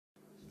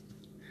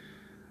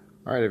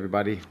All right,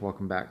 everybody,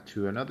 welcome back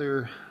to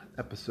another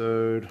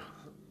episode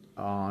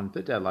on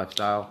Fit Dad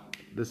Lifestyle.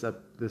 This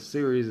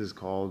series is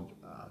called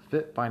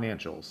Fit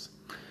Financials,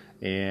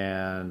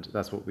 and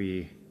that's what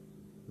we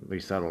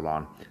settled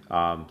on.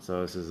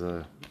 So this is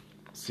a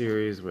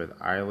series with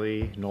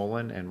Eiley,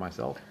 Nolan, and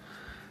myself,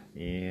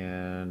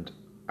 and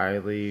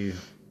Eiley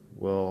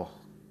will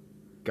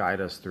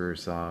guide us through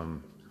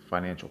some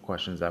financial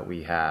questions that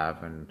we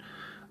have and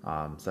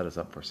set us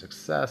up for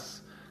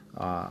success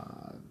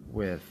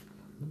with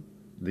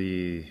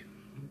the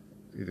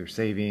either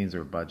savings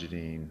or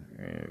budgeting,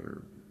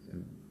 or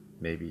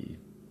maybe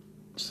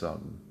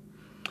some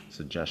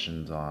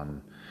suggestions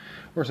on,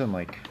 or some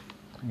I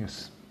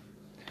guess.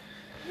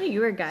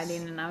 You were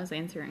guiding and I was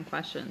answering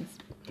questions.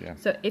 Yeah.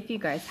 So if you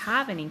guys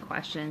have any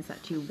questions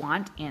that you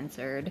want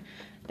answered,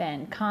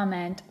 then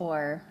comment,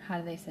 or how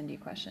do they send you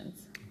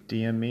questions?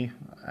 DM me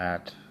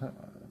at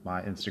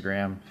my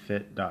Instagram,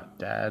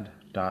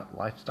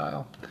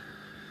 fit.dad.lifestyle.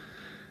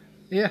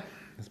 Yeah,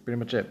 that's pretty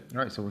much it. All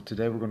right, so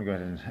today we're going to go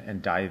ahead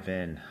and dive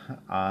in.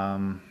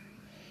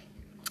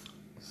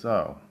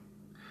 So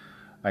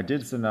I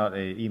did send out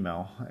an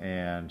email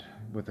and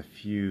with a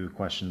few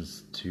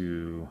questions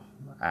to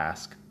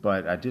ask,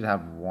 but I did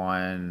have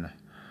one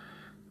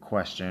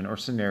question or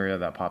scenario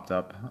that popped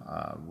up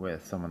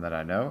with someone that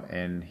I know,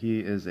 and he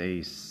is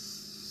a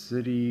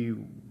city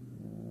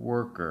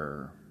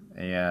worker,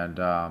 and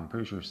I'm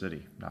pretty sure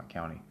city, not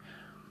county,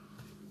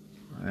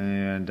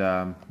 and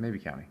maybe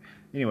county.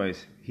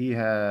 Anyways, he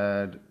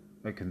had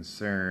a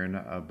concern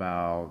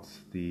about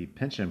the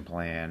pension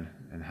plan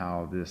and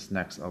how this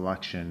next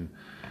election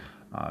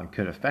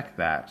could affect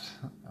that.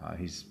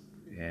 He's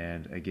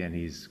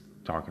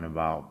talking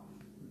about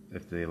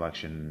if the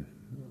election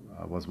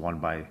was won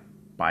by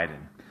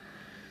Biden.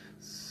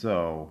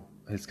 So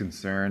his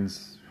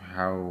concerns,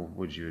 how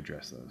would you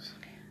address those?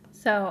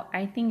 So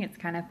I think it's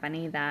kind of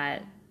funny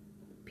that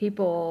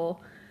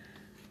people,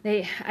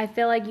 I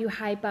feel like you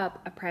hype up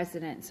a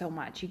president so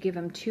much, you give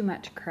him too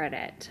much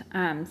credit.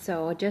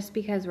 So just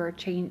because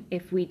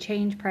if we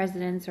change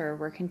presidents or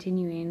we're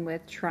continuing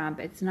with Trump,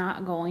 it's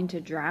not going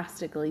to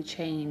drastically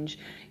change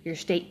your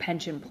state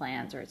pension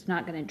plans, or it's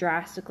not going to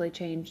drastically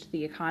change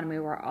the economy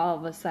where all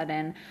of a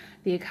sudden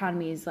the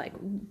economy is like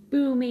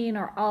booming,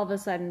 or all of a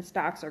sudden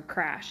stocks are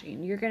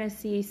crashing. You're going to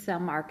see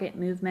some market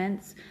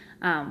movements.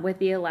 With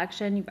the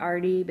election, you've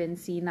already been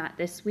seeing that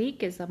this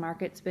week as the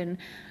market's been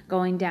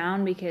going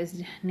down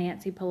because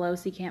Nancy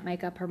Pelosi can't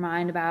make up her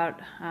mind about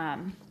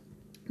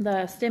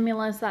the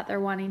stimulus that they're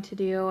wanting to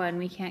do, and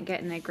we can't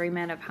get an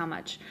agreement of how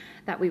much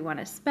that we want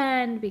to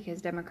spend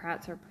because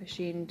Democrats are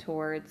pushing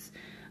towards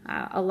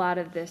a lot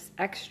of this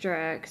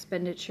extra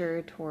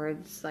expenditure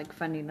towards like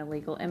funding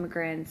illegal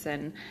immigrants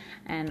and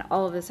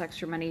all of this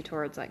extra money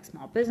towards like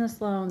small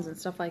business loans and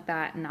stuff like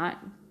that, and not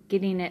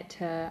getting it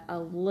to a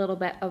little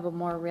bit of a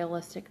more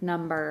realistic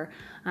number,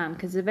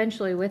 because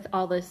eventually with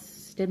all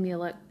this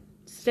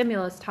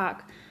stimulus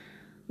talk,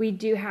 we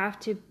do have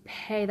to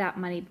pay that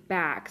money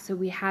back. So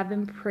we have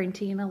been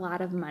printing a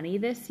lot of money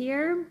this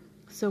year,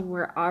 so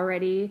we're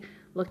already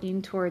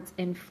looking towards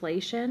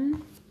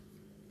inflation.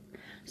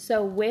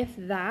 So with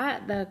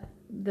that,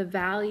 the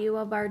value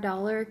of our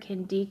dollar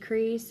can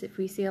decrease if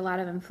we see a lot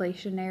of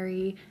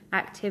inflationary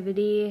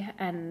activity,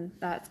 and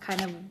that's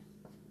kind of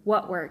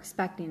what we're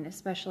expecting,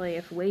 especially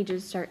if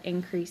wages start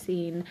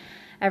increasing.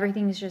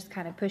 Everything's just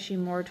kind of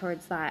pushing more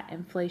towards that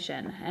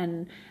inflation,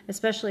 and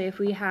especially if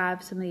we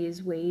have some of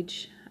these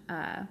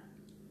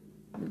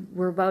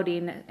we're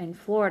voting in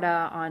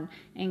Florida on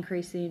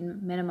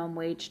increasing minimum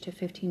wage to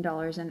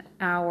 $15 an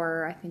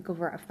hour, I think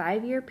over a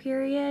 5-year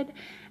period,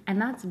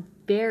 and that's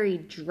very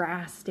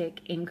drastic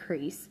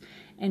increase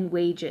in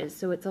wages.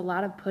 So it's a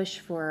lot of push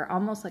for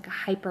almost like a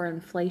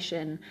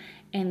hyperinflation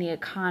in the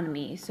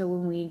economy. So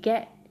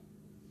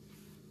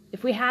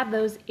if we have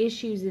those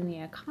issues in the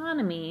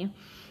economy,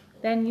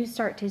 then you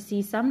start to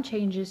see some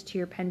changes to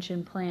your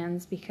pension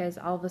plans, because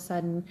all of a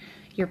sudden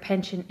your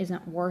pension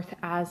isn't worth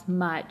as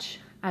much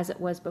as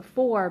it was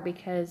before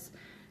because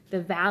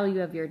the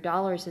value of your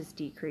dollars has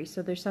decreased.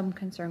 So there's some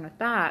concern with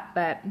that,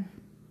 but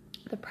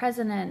the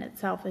president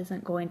itself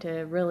isn't going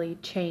to really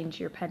change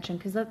your pension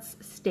because that's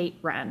state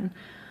run.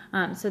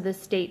 So the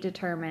state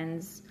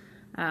determines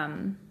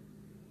kind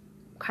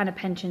of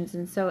pensions,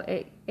 and so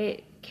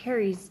it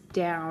carries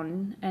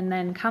down, and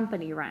then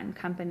company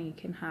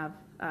can have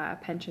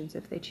pensions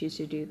if they choose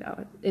to do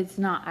that. It's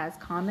not as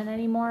common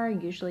anymore.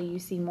 Usually you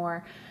see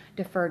more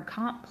deferred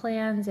comp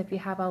plans if you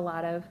have a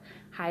lot of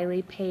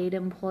highly paid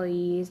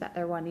employees that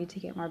they're wanting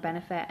to get more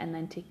benefit and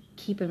then to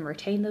keep and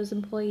retain those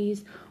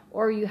employees,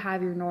 or you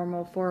have your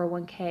normal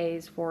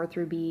 401ks,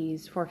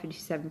 403bs,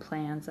 457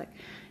 plans, like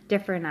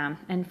different,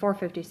 and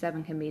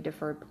 457 can be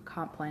deferred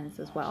comp plans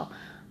as well,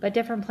 but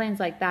different plans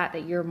like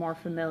that you're more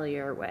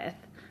familiar with.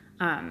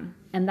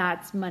 And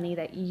that's money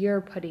that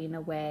you're putting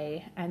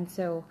away. And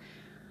so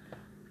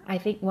I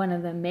think one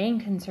of the main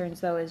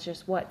concerns, though, is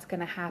just what's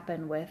going to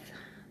happen with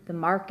the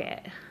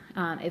market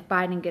if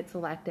Biden gets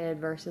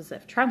elected versus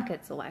if Trump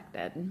gets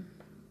elected.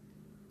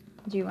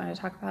 Do you want to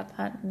talk about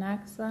that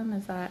next then?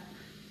 Is that...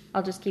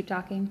 I'll just keep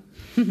talking.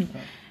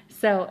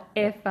 So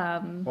if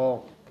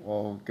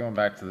Well, going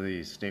back to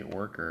the state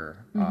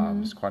worker,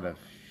 there's quite a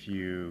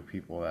few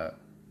people that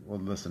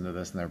would listen to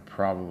this, and they're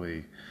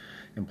probably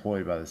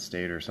employed by the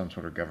state or some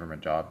sort of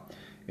government job.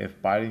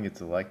 If Biden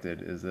gets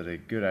elected, is it a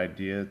good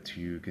idea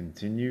to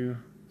continue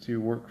to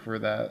work for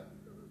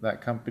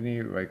that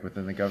company, like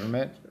within the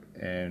government,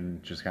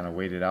 and just kind of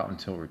wait it out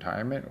until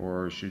retirement,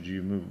 or should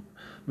you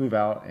move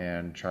out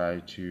and try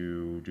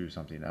to do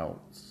something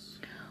else?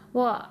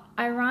 Well,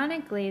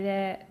 ironically,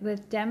 that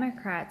with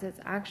Democrats, it's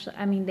actually,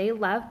 I mean, they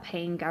love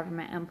paying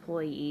government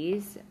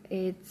employees.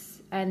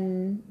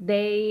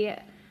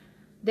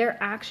 Their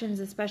actions,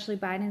 especially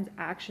Biden's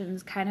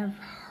actions, kind of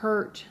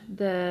hurt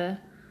the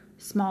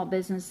small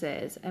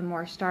businesses and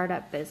more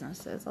startup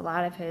businesses. A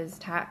lot of his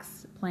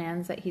tax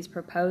plans that he's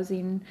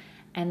proposing,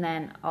 and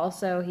then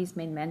also he's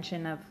made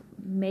mention of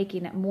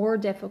making it more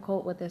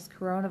difficult with this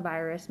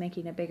coronavirus,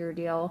 making a bigger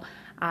deal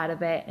out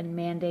of it and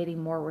mandating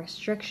more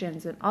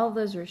restrictions. And all of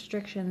those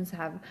restrictions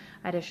have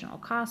additional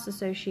costs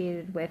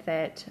associated with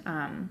it,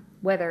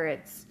 whether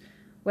it's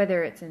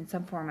in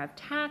some form of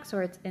tax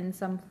or it's in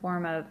some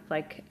form of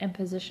like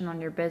imposition on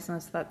your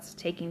business that's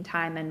taking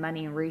time and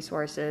money and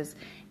resources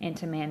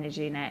into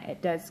managing it.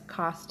 It does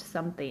cost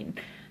something.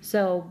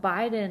 So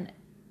Biden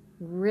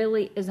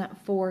really isn't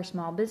for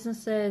small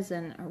businesses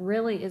and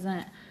really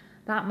isn't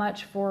that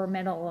much for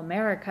middle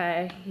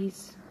America.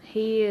 He's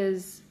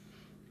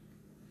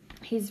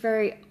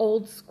very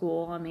old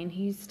school. I mean,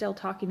 he's still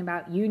talking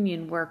about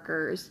union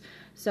workers.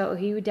 So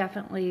he would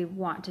definitely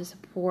want to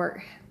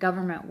support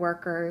government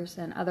workers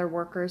and other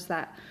workers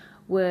that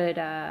would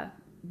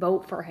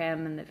vote for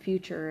him in the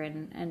future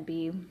and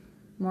be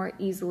more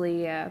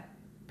easily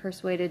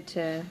persuaded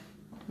to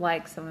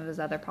like some of his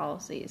other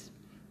policies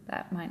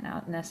that might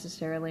not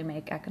necessarily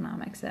make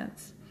economic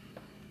sense.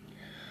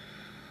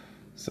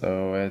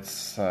 So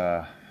it's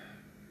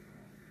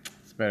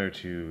better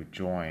to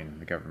join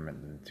the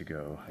government than to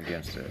go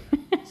against it.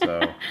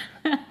 So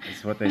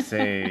it's what they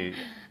say.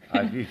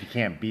 If you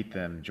can't beat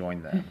them,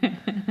 join them.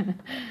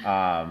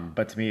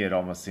 But to me, it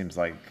almost seems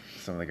like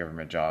some of the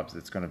government jobs,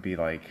 it's going to be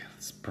like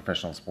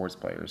professional sports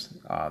players.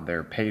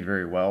 They're paid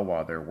very well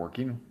while they're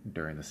working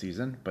during the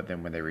season, but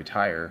then when they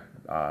retire,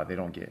 they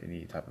don't get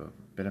any type of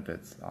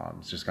benefits.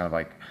 It's just kind of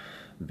like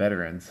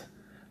veterans.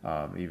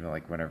 Even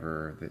like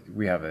whenever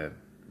we have a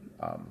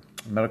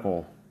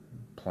medical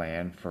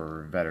plan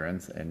for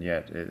veterans, and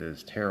yet it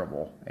is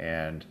terrible.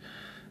 And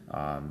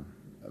I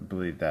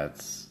believe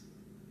that's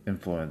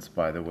influenced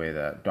by the way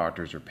that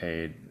doctors are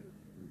paid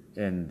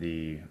in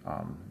the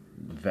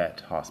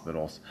vet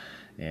hospitals,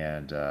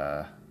 and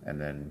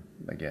then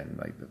again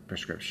like the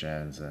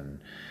prescriptions and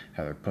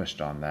how they're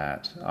pushed on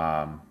that.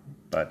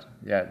 But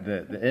yeah,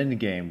 the end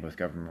game with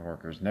government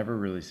workers never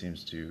really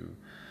seems to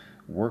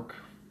work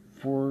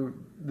for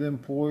the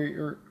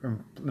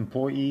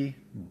employee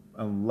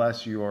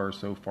unless you are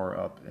so far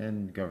up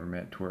in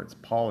government towards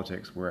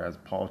politics, whereas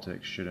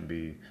politics shouldn't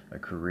be a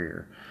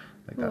career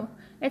like that.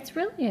 It's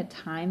really a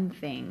time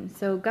thing.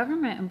 So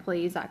government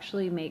employees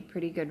actually make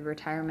pretty good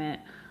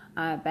retirement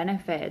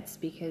benefits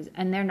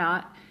and they're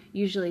not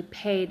usually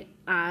paid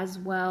as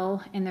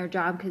well in their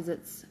job because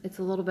it's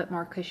a little bit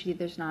more cushy.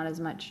 There's not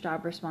as much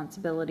job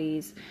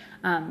responsibilities,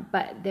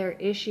 but their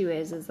issue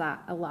is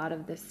that a lot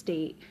of the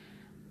state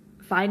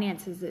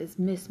finances is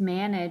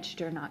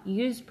mismanaged or not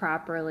used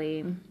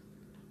properly.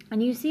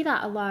 And you see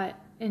that a lot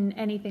in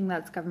anything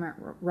that's government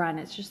run.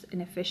 It's just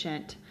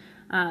inefficient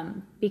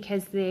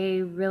because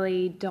they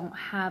really don't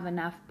have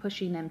enough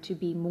pushing them to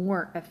be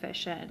more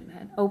efficient.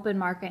 An open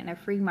market and a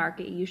free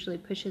market usually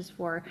pushes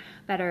for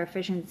better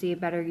efficiency,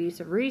 better use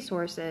of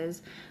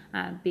resources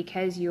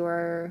because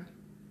you're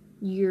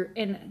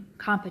in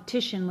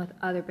competition with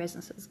other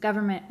businesses.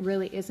 Government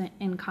really isn't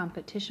in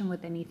competition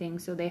with anything,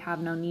 so they have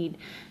no need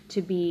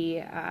to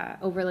be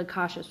overly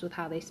cautious with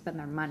how they spend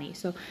their money.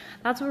 So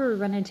that's where we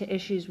run into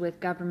issues with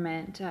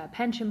government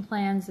pension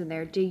plans, and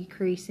they're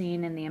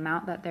decreasing in the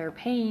amount that they're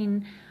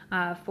paying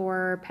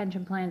for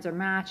pension plans or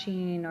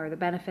matching or the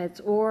benefits,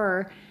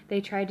 or they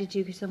try to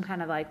do some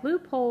kind of like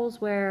loopholes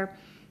where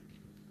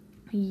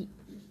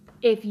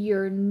if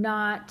you're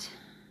not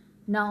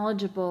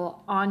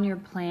knowledgeable on your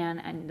plan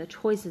and the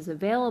choices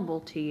available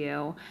to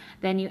you,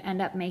 then you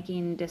end up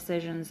making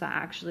decisions that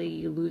actually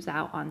you lose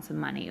out on some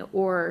money,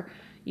 or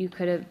you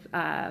could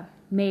have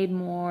made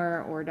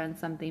more or done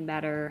something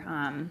better,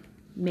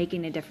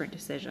 making a different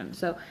decision.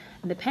 So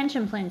the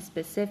pension plan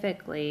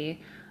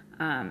specifically,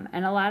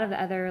 and a lot of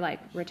the other like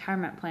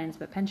retirement plans,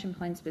 but pension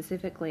plans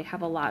specifically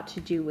have a lot to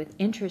do with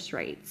interest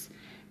rates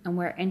and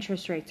where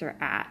interest rates are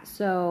at.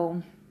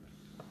 So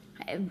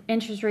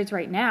interest rates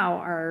right now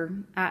are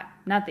at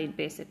nothing,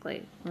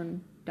 basically. We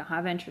don't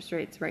have interest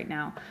rates right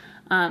now.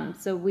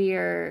 So we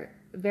are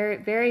very,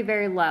 very,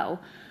 very low.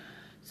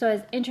 So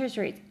as interest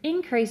rates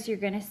increase, you're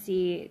going to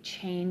see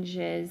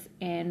changes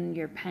in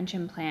your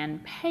pension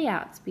plan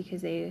payouts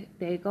because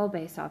they go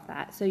based off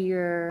that. So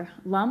your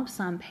lump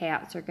sum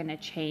payouts are going to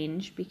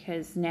change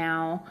because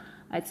now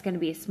it's going to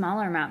be a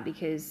smaller amount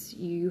because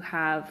you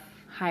have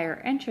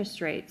higher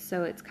interest rates.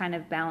 So it's kind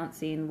of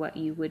balancing what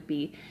you would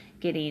be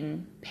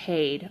getting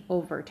paid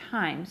over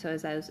time. So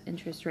as those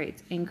interest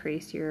rates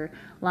increase, your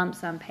lump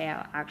sum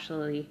payout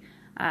actually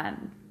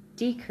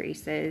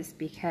decreases,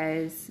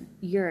 because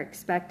you're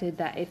expected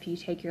that if you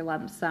take your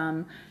lump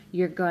sum,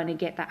 you're going to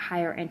get that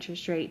higher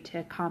interest rate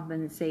to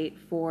compensate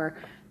for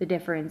the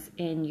difference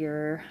in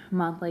your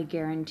monthly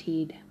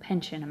guaranteed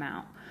pension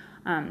amount.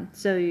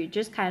 So you're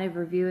just kind of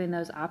reviewing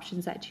those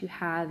options that you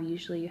have.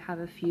 Usually you have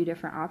a few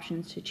different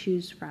options to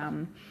choose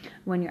from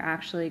when you're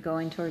actually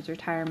going towards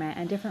retirement,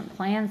 and different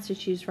plans to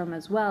choose from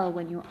as well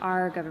when you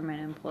are a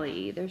government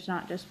employee. There's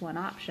not just one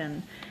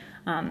option.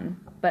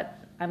 But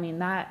I mean,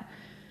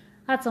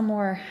 that's a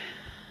more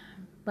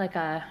like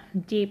a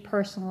deep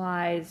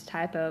personalized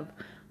type of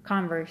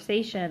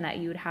conversation that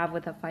you would have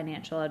with a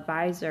financial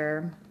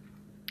advisor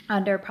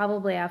under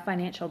probably a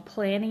financial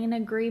planning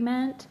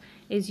agreement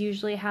is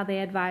usually how they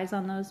advise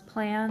on those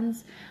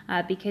plans,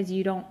 because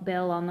you don't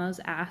bill on those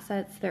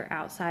assets. They're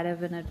outside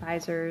of an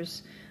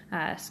advisor's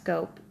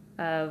scope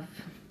of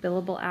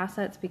billable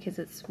assets because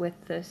it's with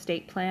the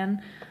state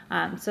plan.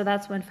 So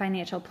that's when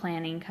financial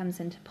planning comes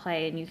into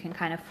play, and you can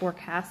kind of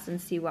forecast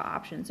and see what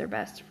options are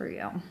best for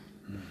you.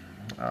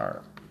 All right.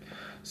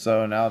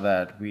 So now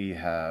that we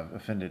have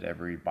offended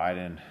every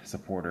Biden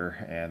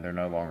supporter and they're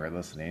no longer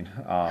listening,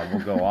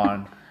 we'll go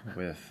on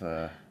with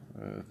the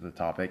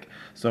topic.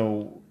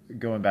 So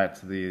going back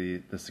to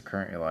this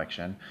current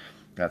election,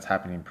 that's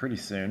happening pretty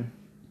soon.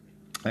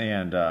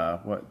 And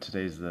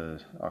today's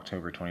the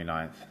October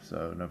 29th,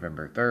 so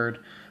November 3rd,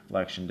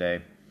 Election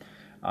Day.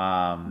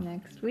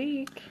 Next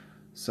week.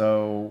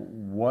 So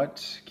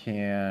what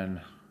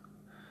can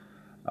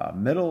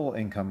middle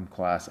income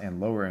class and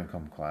lower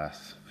income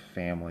class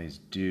families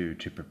do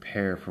to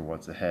prepare for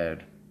what's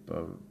ahead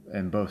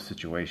in both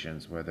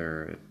situations,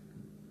 whether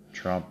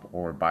Trump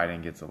or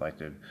Biden gets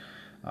elected?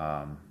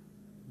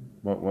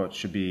 What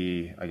should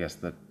be, I guess,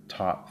 the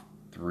top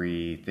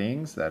 3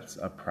 things that's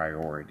a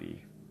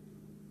priority?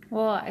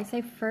 Well, I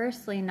say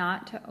firstly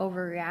not to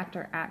overreact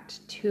or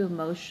act too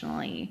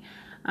emotionally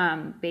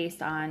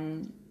based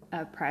on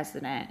a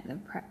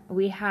president.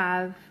 We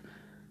have,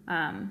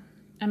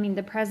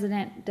 the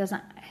president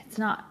it's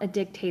not a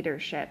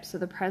dictatorship, so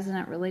the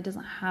president really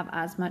doesn't have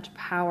as much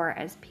power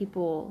as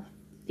people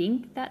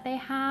think that they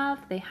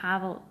have. They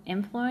have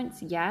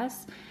influence,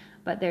 yes,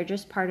 but they're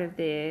just part of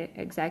the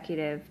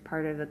executive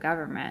part of the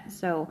government.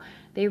 So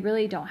they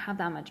really don't have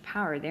that much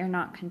power. They're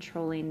not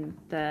controlling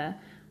the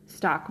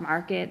stock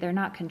market. They're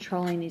not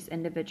controlling these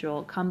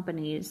individual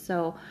companies.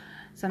 So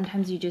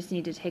sometimes you just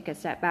need to take a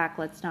step back.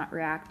 Let's not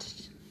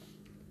react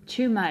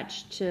too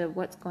much to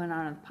what's going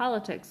on in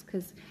politics,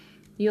 because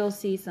you'll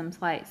see some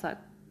slight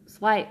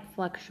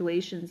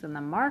fluctuations in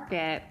the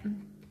market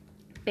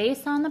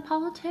based on the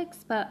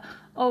politics, but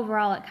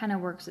overall it kind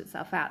of works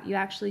itself out. You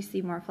actually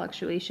see more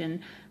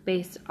fluctuation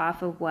based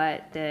off of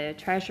what the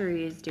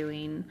Treasury is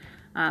doing,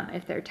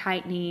 if they're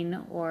tightening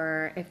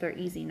or if they're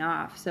easing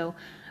off. So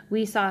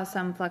we saw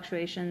some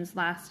fluctuations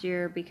last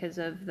year because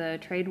of the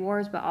trade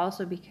wars, but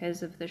also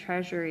because of the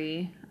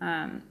Treasury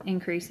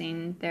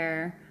increasing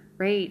their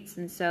rates,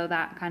 and so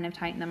that kind of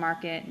tightened the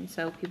market, and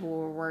so people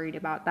were worried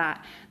about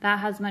that. That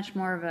has much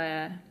more of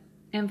a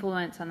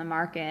influence on the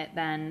market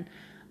than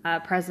a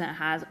president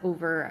has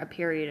over a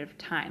period of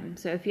time.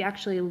 So if you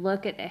actually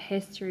look at a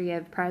history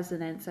of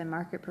presidents and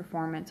market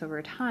performance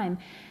over time,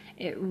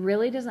 it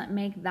really doesn't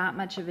make that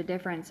much of a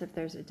difference if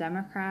there's a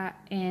Democrat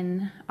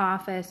in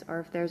office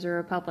or if there's a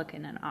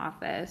Republican in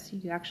office.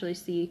 You actually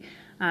see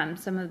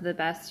some of the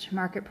best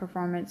market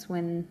performance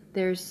when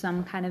there's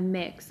some kind of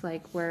mix,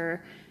 like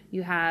where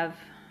you have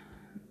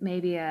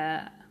maybe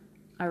a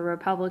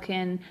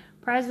Republican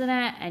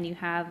president and you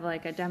have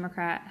like a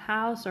Democrat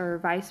House, or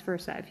vice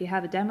versa. If you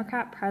have a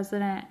Democrat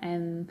president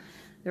and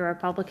the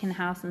Republican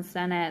House and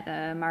Senate,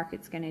 the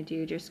market's going to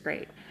do just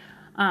great.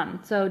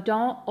 So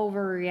don't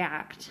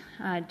overreact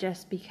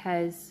just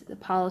because the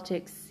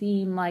politics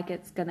seem like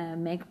it's going to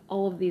make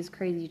all of these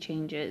crazy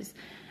changes.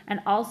 And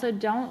also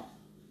don't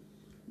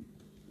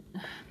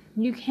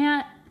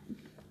expect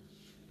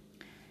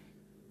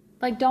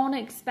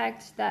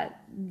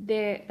that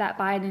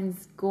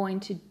Biden's going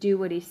to do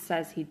what he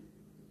says he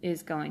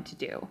is going to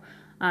do.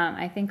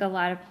 I think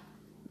I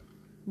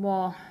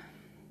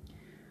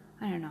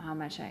don't know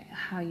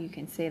how you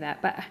can say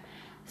that, but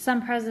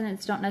some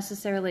presidents don't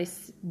necessarily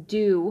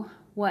do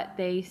what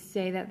they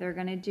say that they're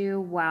going to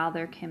do while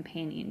they're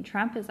campaigning.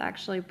 Trump is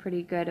actually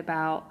pretty good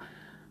about,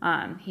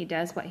 he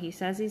does what he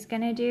says he's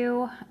going to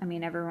do. I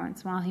mean, every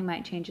once in a while he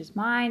might change his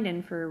mind,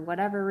 and for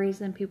whatever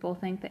reason people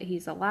think that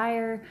he's a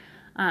liar,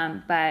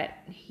 but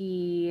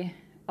he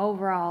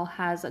overall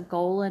has a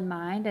goal in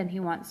mind, and he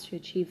wants to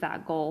achieve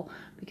that goal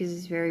because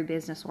he's very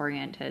business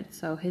oriented.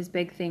 So his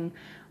big thing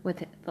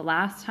with the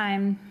last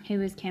time he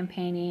was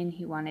campaigning,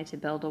 he wanted to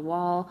build a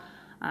wall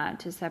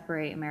to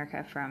separate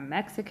America from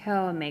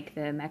Mexico and make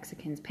the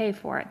Mexicans pay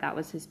for it. That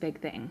was his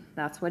big thing.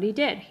 That's what he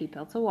did. He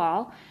built a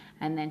wall,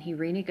 and then he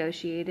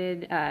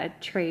renegotiated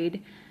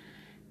trade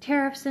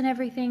tariffs and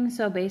everything.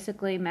 So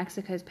basically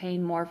Mexico's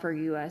paying more for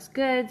US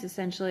goods.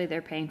 Essentially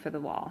they're paying for the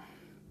wall.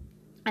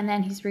 And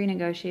then he's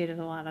renegotiated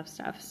a lot of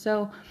stuff.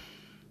 So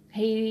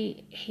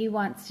he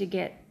wants to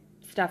get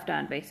stuff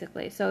done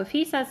basically. So if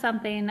he says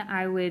something,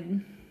 I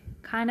would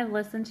kind of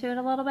listen to it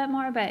a little bit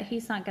more, but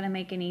he's not going to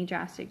make any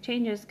drastic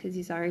changes because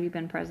he's already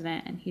been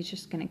president and he's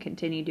just going to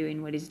continue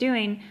doing what he's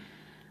doing.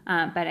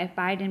 But if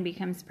Biden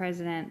becomes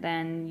president,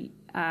 then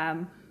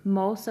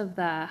most of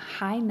the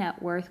high net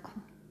worth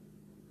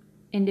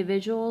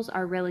individuals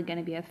are really going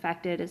to be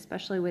affected,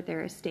 especially with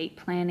their estate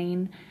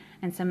planning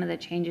and some of the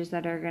changes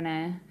that are going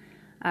to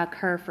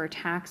occur for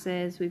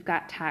taxes. We've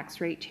got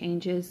tax rate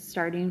changes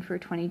starting for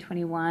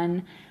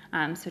 2021.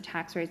 So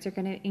tax rates are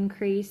going to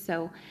increase.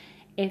 So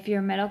if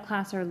you're middle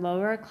class or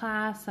lower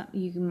class,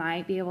 you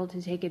might be able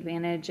to take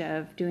advantage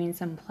of doing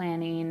some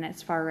planning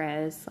as far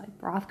as like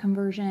Roth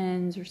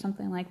conversions or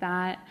something like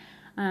that,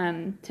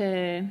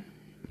 to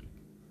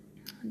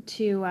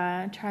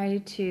try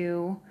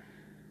to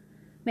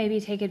maybe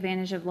take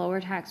advantage of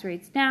lower tax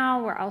rates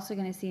now. We're also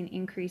going to see an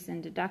increase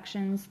in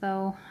deductions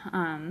though.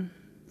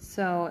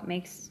 So it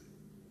makes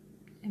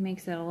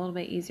it a little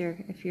bit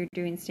easier if you're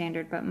doing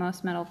standard, but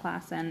most middle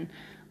class and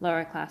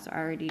lower class are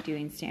already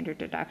doing standard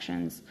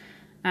deductions.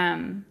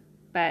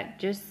 But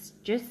just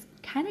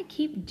kind of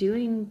keep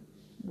doing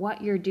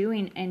what you're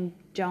doing and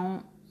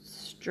don't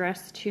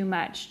stress too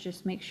much.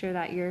 Just make sure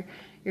that you're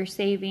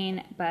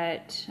saving.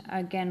 But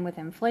again, with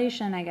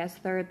inflation, I guess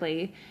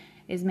thirdly,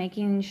 is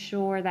making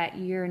sure that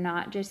you're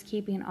not just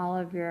keeping all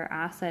of your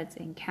assets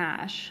in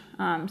cash.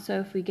 So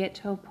if we get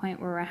to a point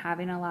where we're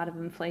having a lot of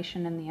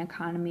inflation in the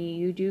economy,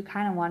 you do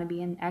kind of want to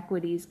be in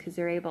equities because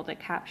they're able to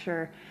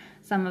capture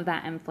some of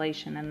that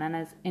inflation. And then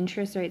as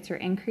interest rates are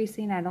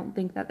increasing, I don't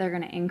think that they're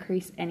going to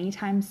increase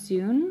anytime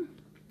soon.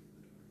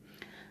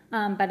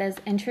 But as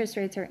interest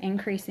rates are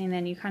increasing,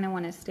 then you kind of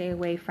want to stay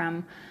away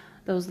from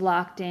those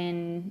locked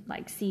in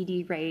like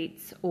CD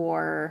rates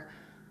or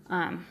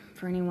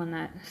for anyone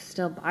that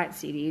still buys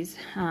CDs,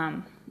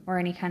 or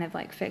any kind of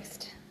like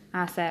fixed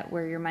asset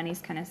where your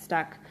money's kind of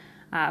stuck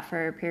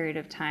for a period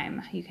of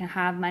time. You can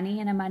have money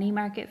in a money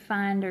market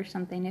fund or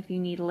something if you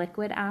need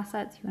liquid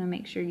assets. You want to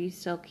make sure you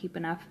still keep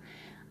enough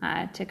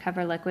to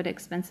cover liquid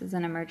expenses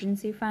and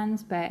emergency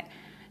funds, but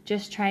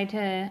just try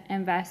to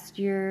invest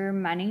your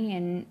money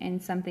in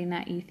something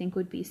that you think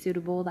would be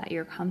suitable, that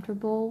you're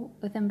comfortable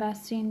with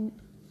investing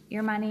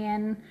your money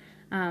in.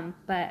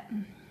 But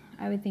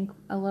I would think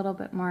a little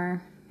bit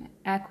more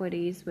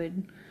equities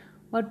would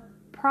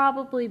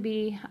probably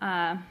be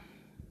a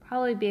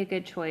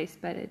good choice,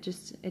 but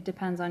it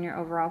depends on your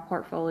overall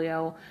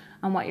portfolio,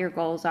 on what your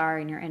goals are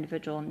and your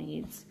individual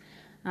needs.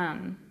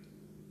 Does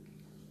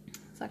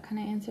that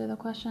kind of answer the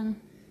question?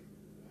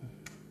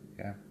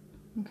 Yeah.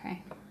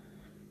 Okay.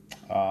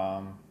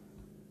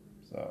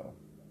 So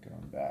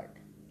going back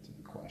to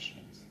the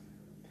questions.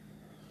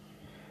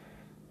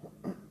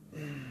 I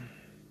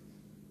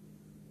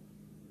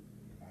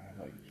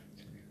like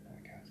to do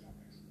podcast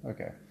topics.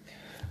 Okay.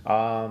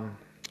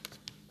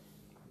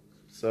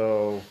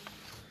 So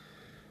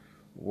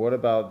what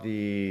about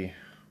the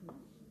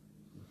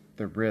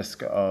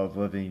risk of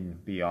living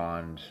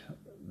beyond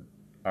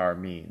our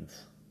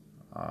means?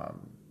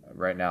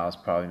 Right now is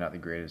probably not the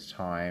greatest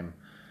time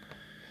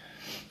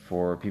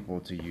for people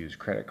to use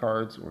credit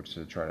cards or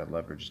to try to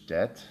leverage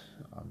debt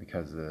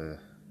because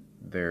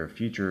their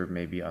future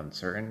may be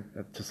uncertain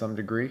to some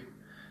degree.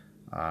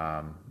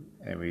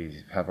 And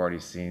we have already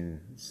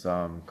seen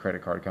some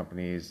credit card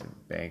companies and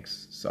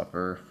banks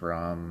suffer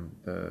from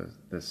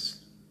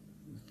this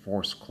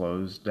forced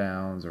close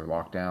downs or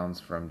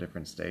lockdowns from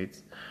different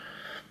states.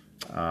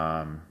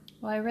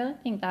 Well, I really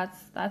think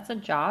that's a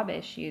job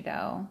issue,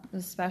 though,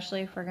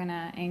 especially if we're going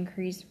to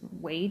increase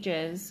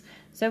wages.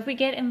 So if we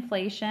get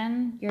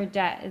inflation, your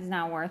debt is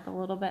now worth a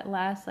little bit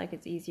less. Like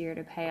it's easier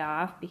to pay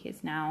off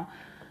because now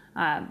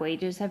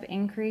wages have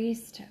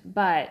increased.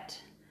 But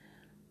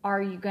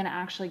are you going to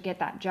actually get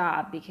that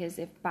job? Because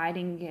if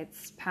Biden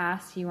gets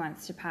passed, he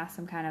wants to pass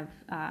some kind of,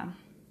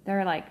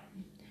 they're like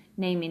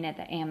naming it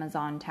the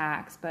Amazon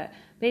tax, but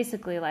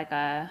basically like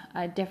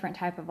a different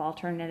type of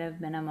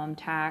alternative minimum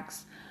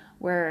tax,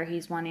 where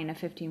he's wanting a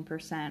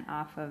 15%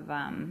 off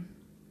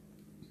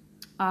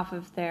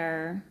of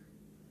their,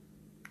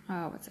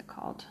 what's it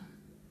called?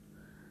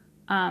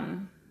 I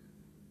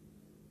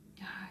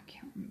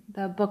can't remember,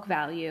 the book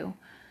value.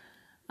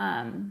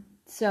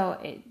 So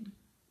it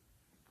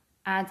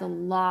adds a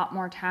lot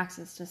more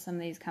taxes to some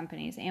of these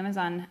companies.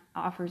 Amazon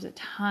offers a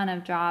ton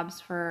of jobs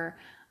for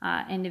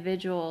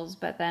individuals,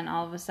 but then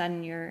all of a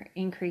sudden you're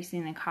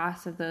increasing the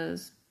cost of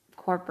those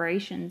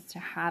corporations to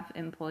have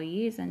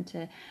employees and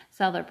to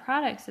sell their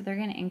products. So they're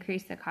going to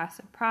increase the cost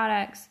of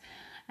products,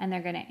 and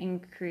they're going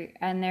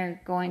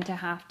to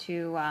have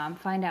to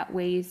find out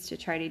ways to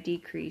try to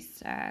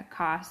decrease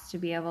costs to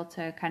be able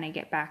to kind of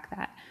get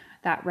back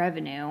that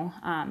revenue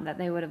that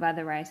they would have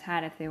otherwise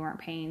had if they weren't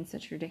paying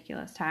such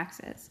ridiculous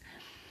taxes.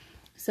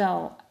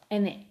 So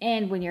in the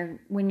end, when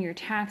you're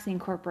taxing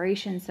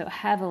corporations so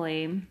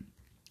heavily,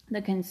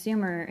 the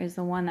consumer is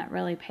the one that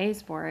really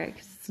pays for it,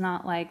 because it's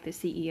not like the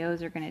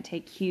CEOs are going to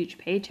take huge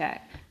pay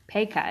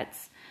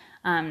cuts.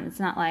 It's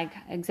not like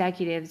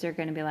executives are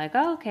going to be like,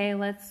 oh, okay,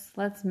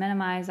 let's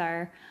minimize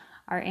our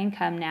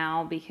income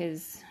now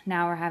because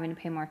now we're having to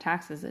pay more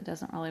taxes. It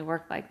doesn't really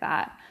work like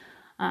that.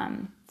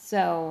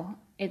 So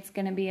it's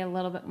going to be a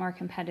little bit more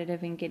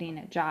competitive in getting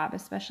a job,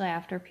 especially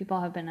after people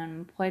have been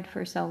unemployed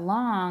for so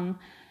long.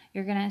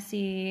 You're going to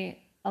see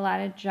a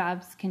lot of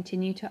jobs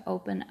continue to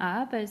open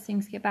up as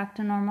things get back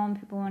to normal and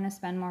people want to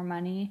spend more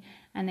money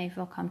and they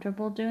feel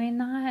comfortable doing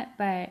that.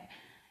 But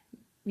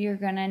you're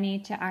going to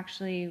need to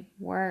actually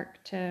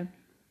work to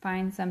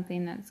find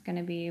something that's going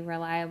to be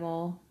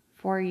reliable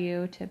for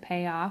you to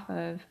pay off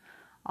of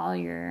all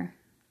your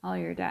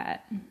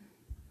debt.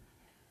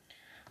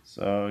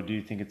 So do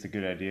you think it's a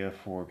good idea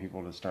for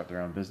people to start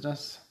their own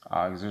business?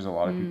 Because there's a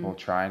lot of people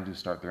trying to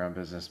start their own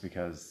business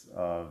because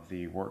of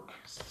the work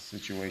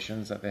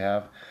situations that they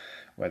have,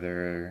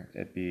 whether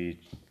it be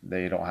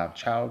they don't have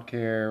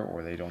childcare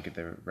or they don't get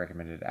the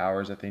recommended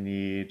hours that they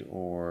need,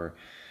 or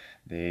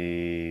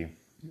they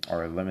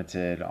are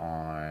limited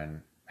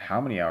on how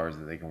many hours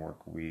that they can work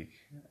a week.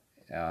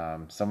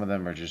 Some of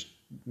them are just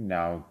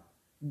now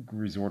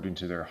resorting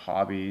to their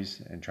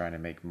hobbies and trying to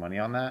make money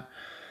on that.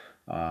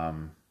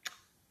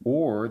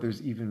 Or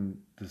there's even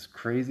this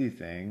crazy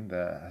thing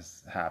that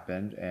has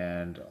happened,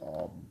 and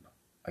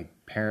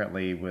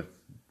apparently with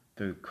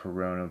the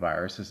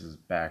coronavirus, this is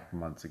back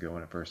months ago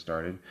when it first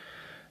started,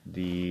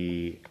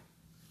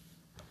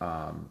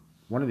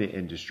 one of the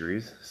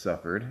industries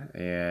suffered,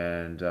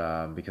 and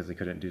because they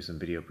couldn't do some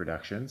video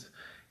productions,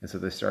 and so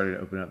they started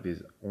opening up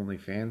these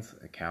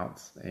OnlyFans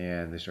accounts,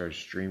 and they started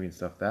streaming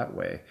stuff that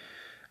way.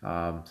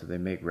 So they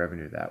make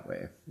revenue that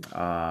way.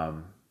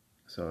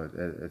 So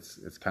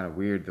it's kind of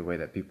weird the way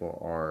that people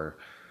are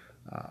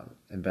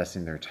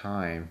investing their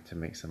time to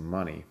make some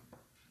money.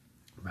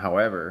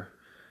 However,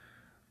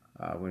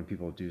 when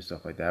people do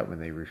stuff like that, when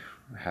they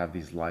have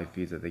these live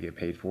feeds that they get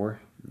paid for,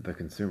 the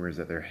consumers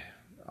that they're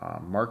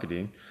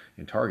marketing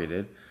and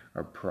targeted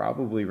are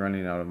probably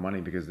running out of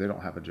money because they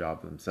don't have a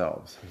job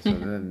themselves. So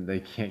then they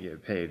can't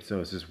get paid.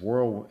 So it's this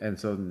world, and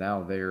so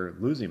now they're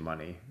losing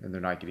money and they're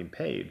not getting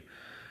paid.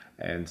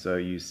 And so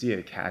you see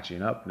it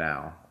catching up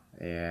now.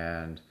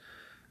 And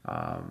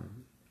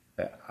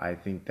I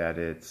think that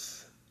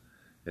it's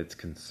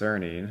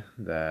concerning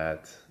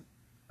that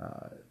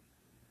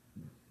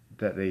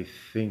that they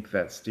think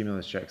that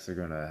stimulus checks are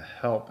going to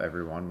help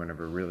everyone,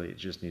 whenever really it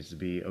just needs to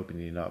be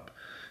opening up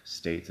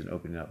states and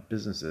opening up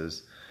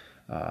businesses,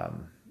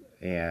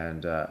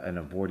 and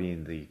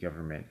avoiding the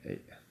government,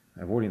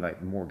 avoiding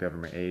like more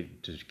government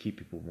aid to keep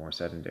people more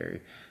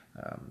sedentary,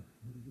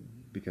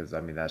 because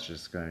I mean that's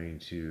just going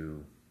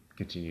to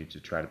continue to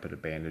try to put a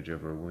bandage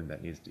over a wound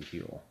that needs to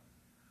heal.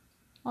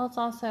 Well, it's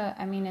also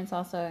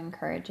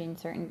encouraging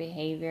certain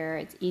behavior.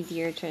 It's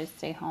easier to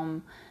stay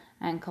home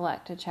and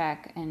collect a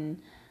check,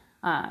 and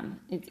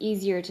it's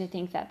easier to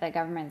think that the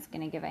government's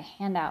going to give a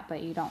handout,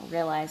 but you don't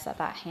realize that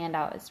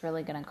handout is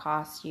really going to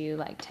cost you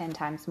like 10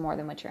 times more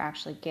than what you're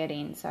actually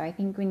getting. So I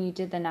think when you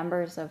did the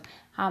numbers of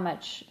how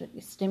much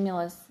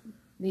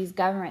these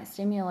government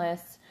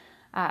stimulus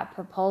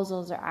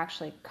proposals are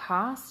actually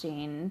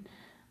costing,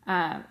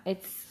 I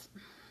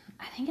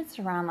think it's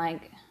around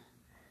like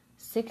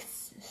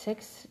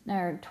 $6,000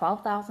 or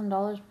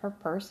 $12,000 per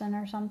person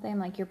or something.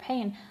 Like you're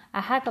paying a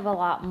heck of a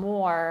lot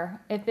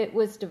more if it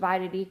was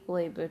divided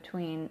equally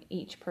between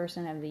each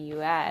person of the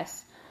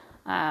U.S.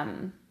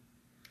 And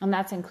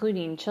that's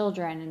including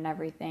children and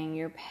everything.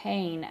 You're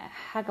paying a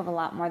heck of a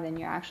lot more than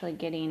you're actually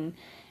getting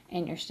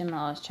in your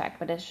stimulus check,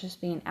 but it's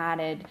just being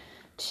added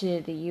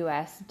to the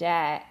U.S.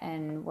 debt,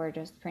 and we're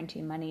just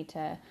printing money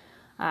to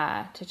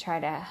try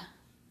to,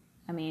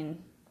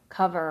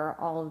 cover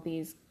all of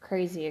these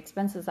crazy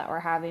expenses that we're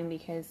having,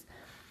 because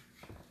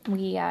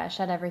we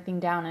shut everything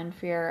down in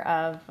fear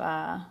of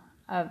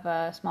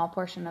a small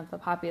portion of the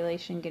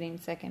population getting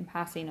sick and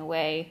passing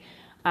away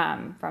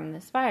from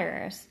this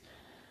virus.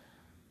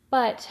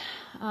 But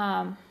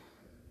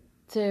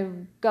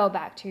to go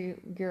back to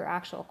your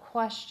actual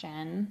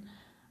question,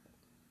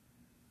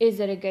 is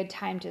it a good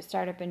time to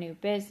start up a new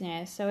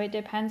business? So it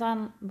depends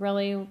on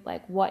really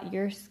like what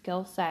your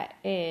skill set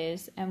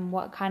is and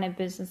what kind of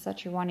business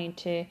that you're wanting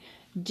to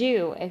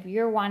do. If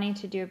you're wanting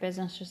to do a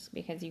business just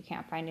because you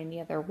can't find any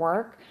other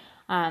work,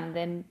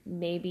 then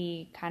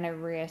maybe kind of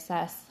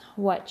reassess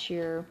what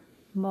your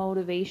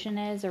motivation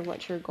is or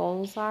what your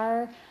goals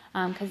are,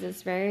 because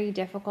it's very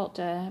difficult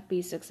to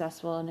be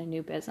successful in a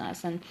new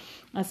business, and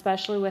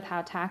especially with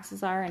how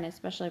taxes are, and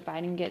especially if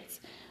Biden gets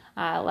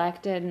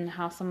elected and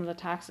how some of the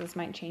taxes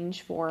might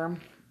change for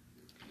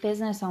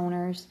business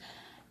owners,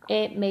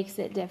 it makes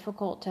it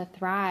difficult to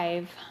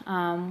thrive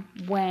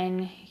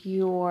when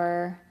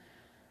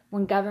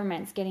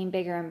government's getting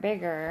bigger and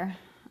bigger,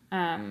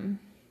 and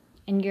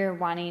you're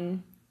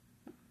wanting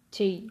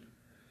to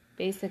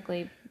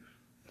basically,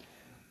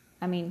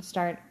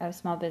 start a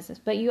small business.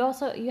 But you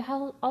also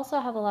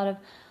have a lot of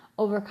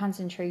over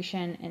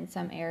concentration in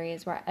some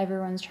areas where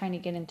everyone's trying to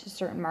get into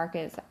certain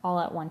markets all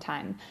at one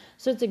time.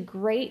 So it's a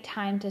great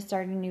time to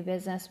start a new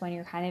business when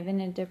you're kind of in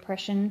a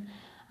depression,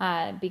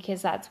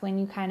 because that's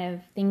when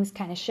things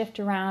kind of shift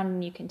around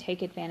and you can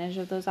take advantage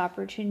of those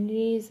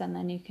opportunities, and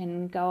then you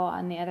can go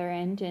on the other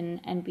end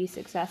and be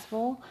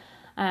successful.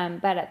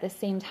 But at the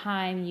same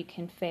time, you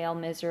can fail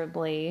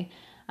miserably.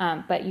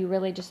 But you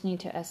really just need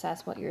to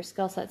assess what your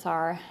skill sets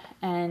are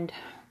and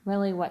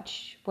really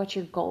what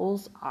your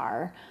goals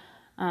are,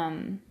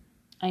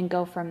 and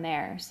go from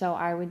there. So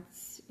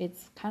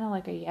it's kind of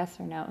like a yes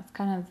or no. It's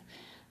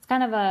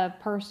kind of a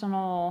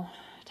personal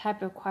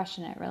type of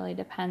question. It really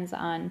depends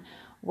on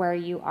where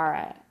you are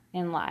at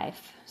in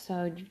life.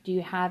 So do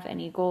you have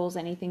any goals,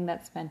 anything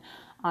that's been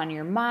on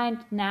your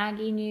mind,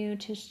 nagging you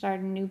to start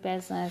a new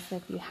business?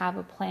 If you have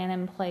a plan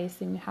in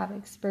place and you have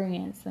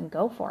experience, then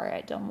go for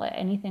it. Don't let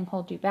anything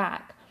hold you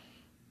back.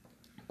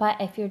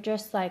 But if you're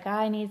just like,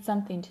 I need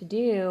something to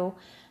do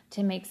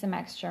to make some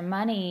extra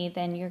money,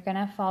 then you're going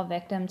to fall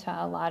victim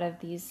to a lot of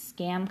these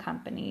scam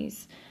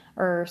companies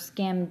or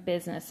scam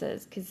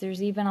businesses, because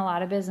there's even a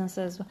lot of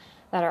businesses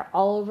that are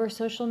all over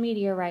social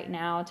media right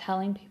now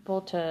telling people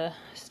to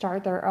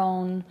start their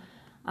own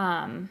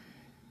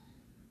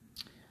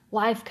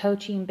life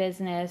coaching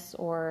business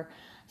or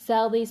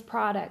sell these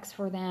products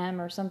for them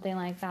or something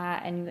like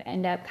that, and you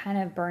end up kind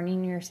of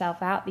burning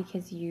yourself out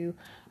because you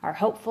are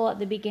hopeful at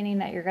the beginning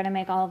that you're going to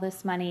make all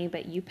this money,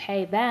 but you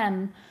pay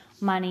them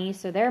money,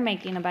 so they're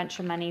making a bunch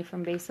of money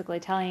from basically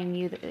telling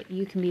you that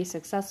you can be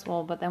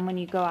successful. But then when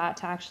you go out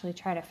to actually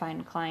try to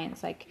find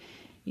clients, like,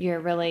 you're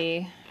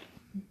really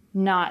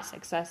not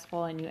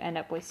successful, and you end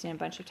up wasting a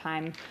bunch of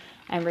time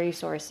and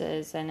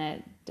resources, and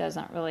it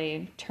doesn't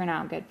really turn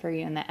out good for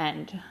you in the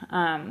end.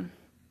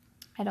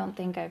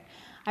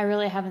 I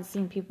really haven't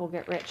seen people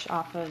get rich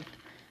off of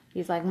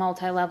these like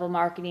multi-level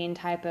marketing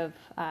type of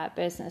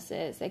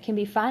businesses. It can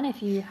be fun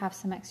if you have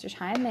some extra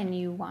time and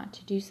you want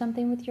to do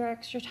something with your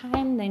extra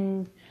time,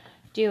 then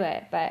do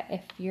it. But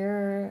if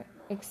you're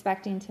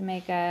expecting to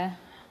make a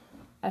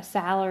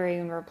salary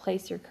and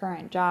replace your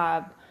current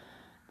job,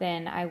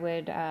 then I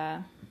would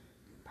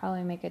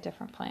probably make a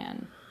different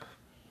plan.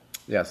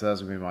 Yeah, so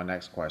that's going to be my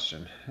next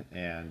question.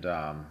 And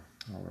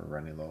we're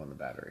running low on the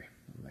battery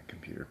on my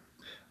computer.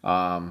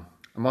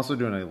 I'm also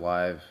doing a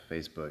live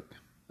Facebook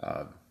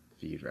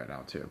feed right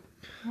now too.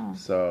 Oh.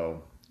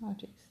 So,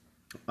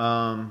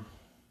 yeah,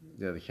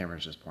 the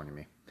camera's just pointing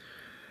me.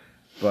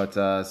 But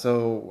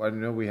so I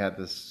know we had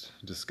this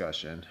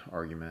discussion,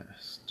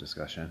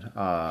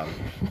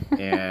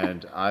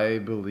 and I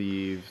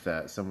believe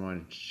that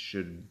someone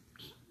should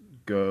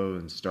go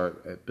and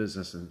start a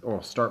business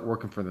or start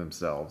working for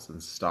themselves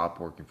and stop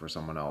working for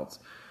someone else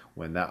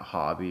when that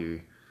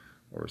hobby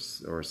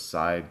or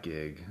side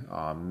gig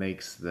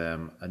makes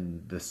them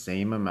the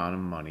same amount of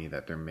money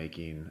that they're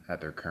making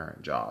at their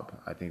current job.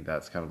 I think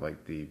that's kind of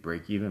like the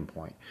break-even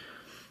point.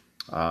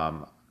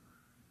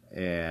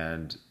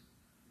 And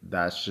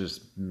that's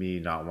just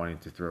me not wanting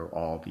to throw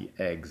all the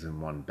eggs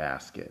in one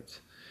basket.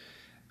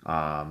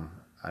 And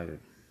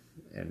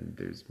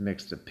there's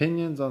mixed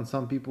opinions on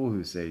some people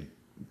who say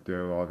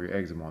throw all of your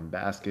eggs in one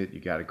basket. You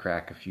got to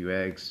crack a few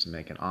eggs to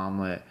make an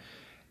omelet.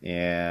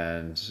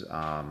 And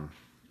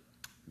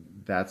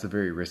that's a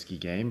very risky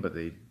game, but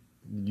they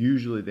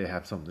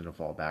have something to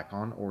fall back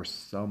on or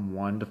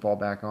someone to fall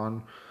back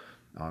on.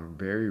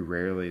 Very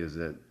rarely is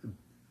it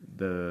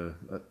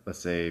let's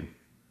say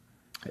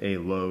a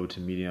low to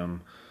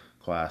medium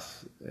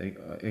class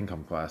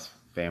income class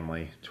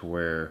family to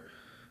where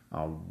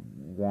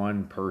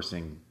one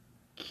person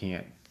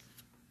can't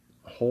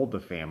hold the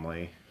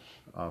family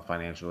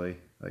financially,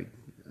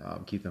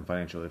 keep them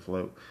financially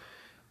afloat.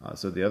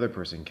 So the other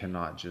person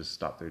cannot just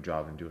stop their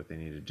job and do what they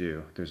need to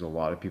do. There's a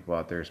lot of people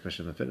out there,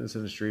 especially in the fitness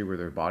industry, where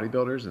they're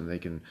bodybuilders and they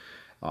can,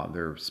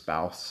 their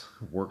spouse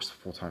works a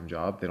full-time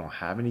job. They don't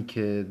have any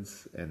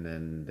kids, and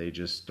then they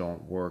just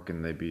don't work,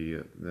 and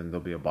then they'll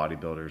be a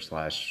bodybuilder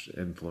 /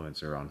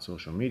 influencer on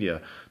social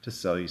media to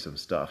sell you some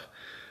stuff.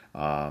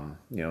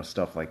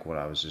 Stuff like what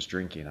I was just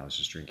drinking. I was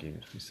just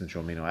drinking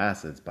Essential Amino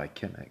Acids by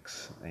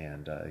Chemix,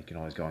 and you can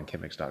always go on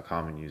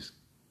Chemix.com and use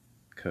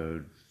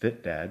code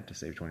FITDAD to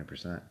save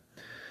 20%.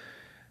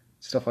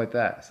 Stuff like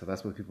that. So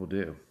that's what people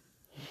do.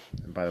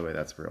 And by the way,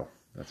 that's real.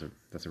 That's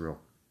a real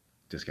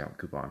discount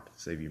coupon to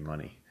save you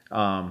money.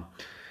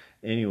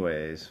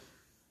 Anyways,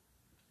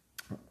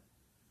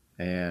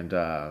 and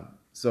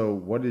so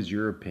what is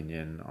your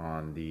opinion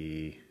on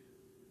the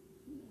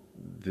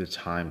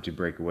time to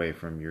break away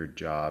from your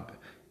job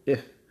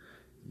if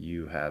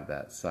you have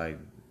that side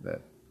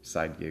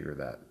gig or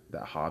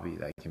that hobby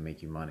that can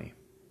make you money?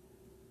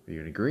 Are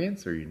you in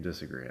agreement or are you in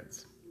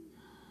disagreement?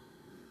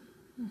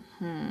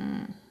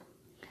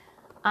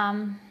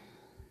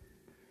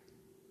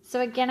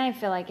 So again, I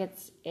feel like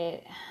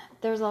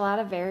there's a lot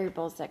of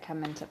variables that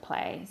come into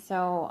play.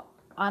 So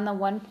on the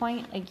one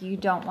point, like,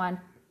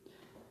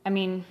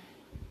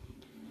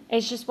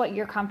 it's just what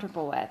you're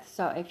comfortable with.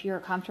 So if you're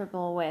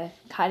comfortable with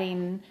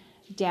cutting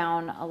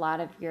down a lot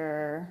of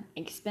your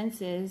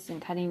expenses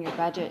and cutting your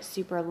budget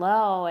super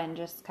low and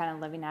just kind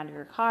of living out of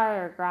your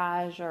car or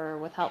garage or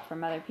with help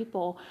from other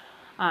people,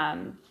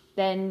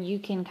 then you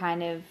can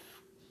kind of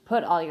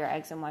put all your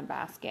eggs in one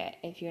basket.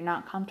 If you're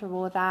not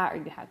comfortable with that, or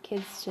you have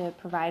kids to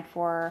provide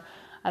for,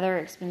 other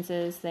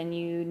expenses, then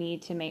you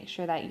need to make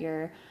sure that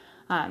you're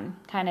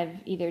kind of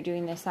either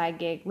doing the side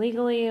gig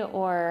legally,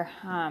 or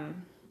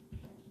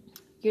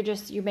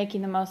you're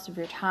making the most of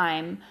your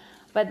time.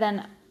 But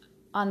then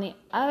on the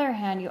other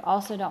hand, you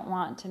also don't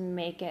want to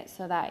make it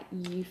so that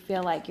you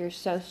feel like you're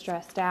so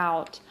stressed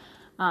out,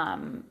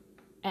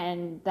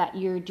 and that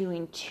you're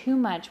doing too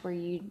much where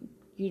you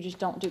just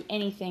don't do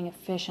anything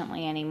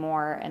efficiently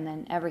anymore, and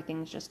then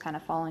everything's just kind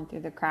of falling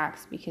through the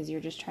cracks because you're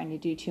just trying to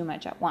do too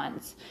much at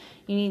once.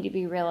 You need to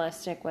be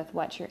realistic with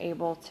what you're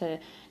able to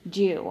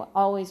do.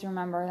 Always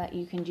remember that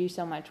you can do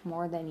so much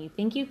more than you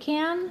think you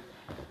can,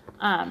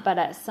 but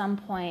at some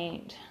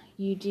point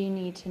you do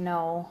need to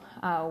know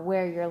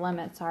where your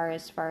limits are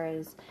as far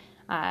as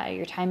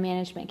your time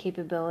management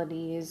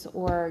capabilities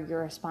or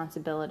your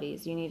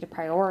responsibilities. You need to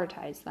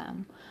prioritize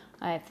them.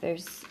 If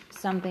there's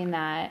something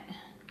that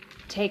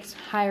takes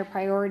higher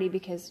priority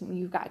because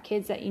you've got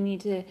kids that you need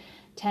to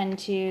tend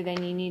to,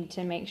 then you need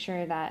to make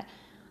sure that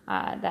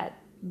that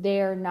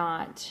they're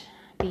not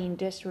being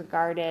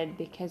disregarded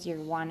because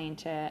you're wanting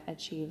to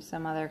achieve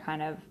some other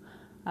kind of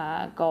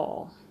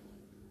goal.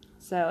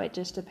 So it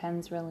just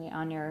depends really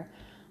on your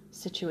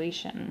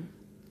situation.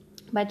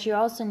 But you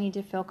also need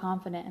to feel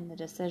confident in the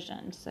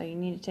decision. So you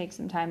need to take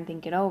some time,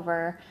 think it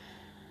over.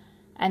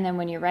 And then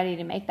when you're ready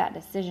to make that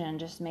decision,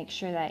 just make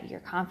sure that you're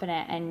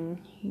confident and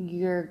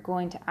you're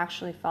going to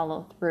actually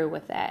follow through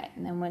with it.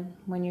 And then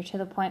when you're to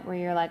the point where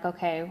you're like,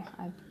 okay,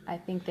 I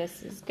think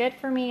this is good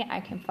for me, I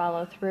can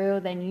follow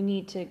through, then you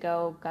need to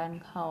go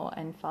gung-ho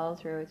and follow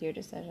through with your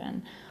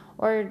decision.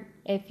 Or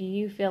if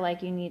you feel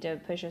like you need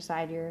to push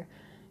aside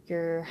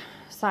your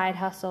side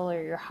hustle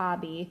or your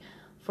hobby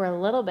for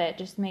a little bit,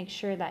 just make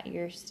sure that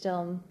you're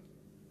still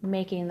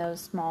making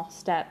those small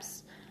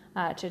steps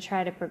to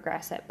try to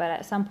progress it. But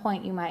at some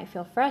point you might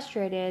feel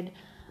frustrated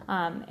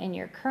in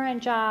your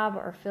current job,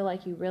 or feel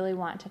like you really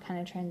want to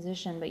kind of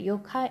transition, but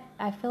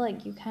I feel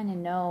like you kind of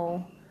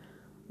know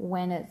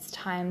when it's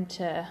time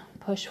to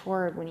push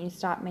forward. When you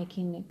stop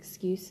making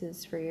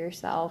excuses for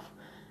yourself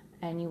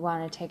and you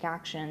want to take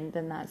action,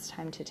 then that's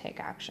time to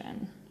take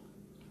action.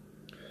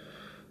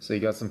 So you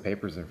got some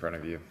papers in front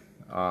of you.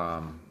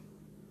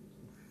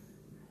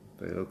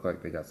 They look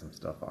like they got some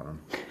stuff on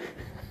them.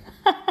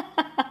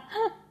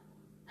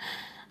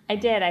 I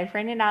did. I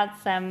printed out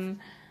some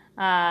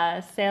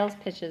sales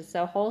pitches.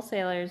 So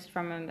wholesalers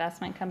from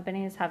investment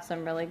companies have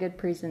some really good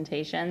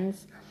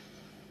presentations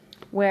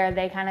where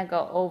they kind of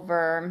go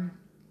over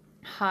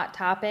hot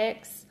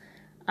topics.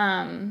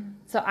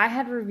 So I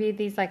had reviewed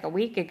these like a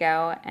week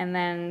ago, and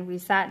then we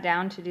sat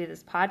down to do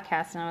this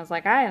podcast, and I was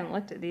like, I haven't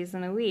looked at these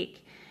in a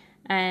week.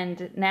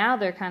 And now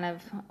they're kind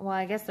of, well,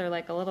 I guess they're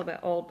like a little bit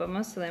old, but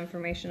most of the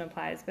information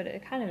applies. But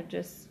it kind of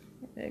just,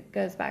 it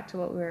goes back to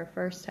what we were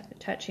first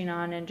touching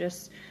on, and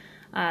just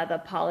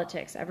the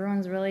politics.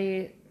 Everyone's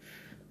really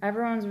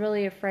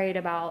afraid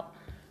about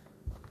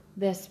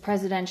this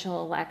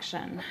presidential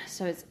election.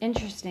 So it's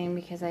interesting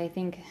because I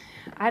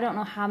don't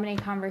know how many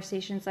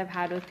conversations I've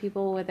had with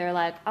people where they're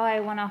like, oh, I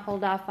want to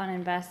hold off on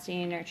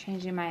investing or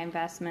changing my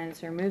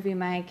investments or moving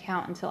my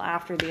account until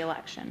after the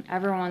election.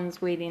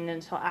 Everyone's waiting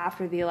until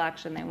after the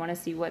election. They want to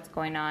see what's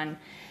going on.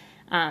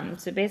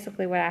 So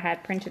basically what I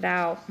had printed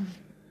out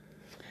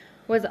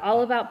was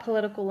all about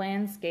political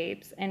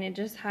landscapes, and it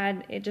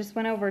just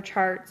went over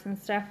charts and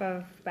stuff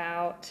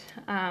about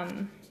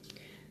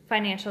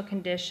financial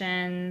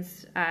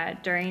conditions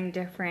during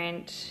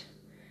different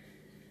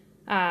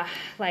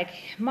like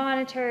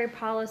monetary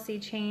policy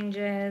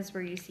changes,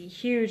 where you see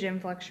huge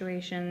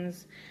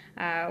influctuations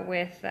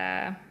with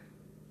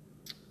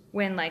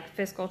when like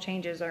fiscal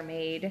changes are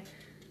made,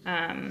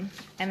 and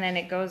then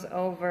it goes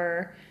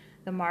over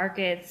the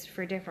markets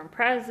for different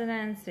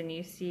presidents, and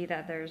you see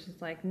that there's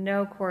like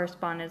no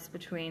correspondence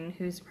between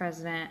who's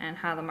president and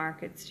how the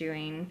market's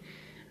doing,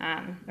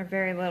 or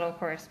very little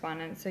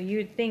correspondence. So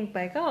you'd think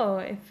like, oh,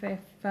 if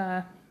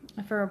a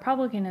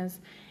Republican is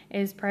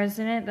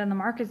president, then the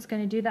market's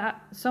going to do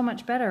that so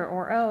much better,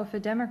 or oh, if a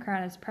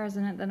Democrat is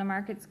president, then the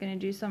market's going to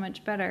do so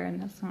much better. And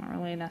that's not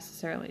really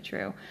necessarily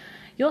true.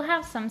 You'll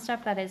have some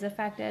stuff that is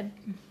affected.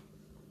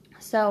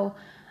 So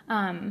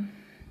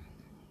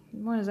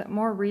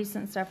more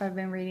recent stuff I've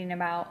been reading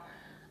about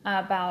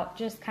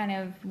just kind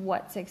of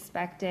what's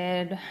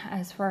expected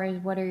as far as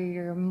what are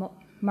your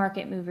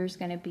market movers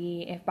going to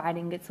be if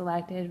Biden gets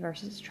elected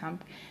versus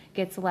Trump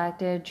gets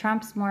elected.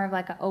 Trump's more of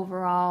like an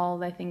overall,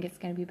 they think it's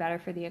going to be better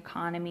for the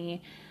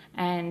economy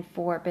and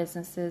for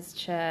businesses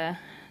to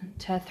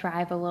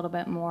thrive a little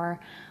bit more.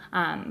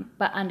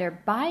 But under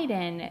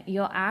Biden, I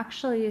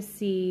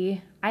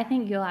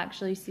think you'll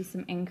actually see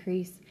some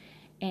increase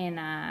in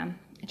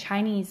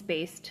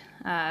Chinese-based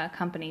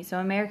companies, so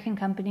American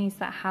companies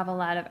that have a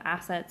lot of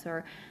assets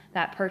or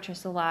that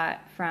purchase a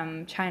lot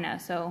from China.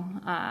 So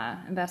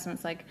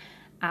investments like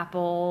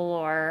Apple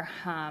or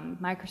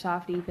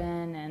Microsoft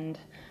even, and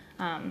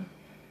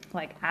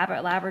like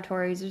Abbott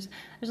Laboratories.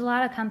 There's a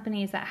lot of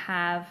companies that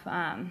have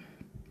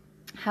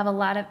a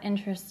lot of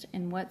interest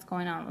in what's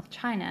going on with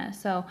China.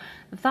 So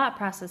the thought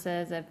process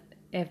is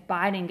if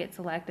Biden gets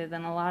elected,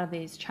 then a lot of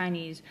these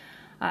Chinese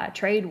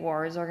trade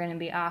wars are going to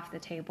be off the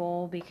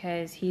table,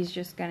 because he's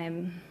just going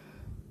to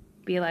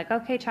be like,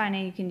 okay, China,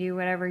 you can do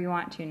whatever you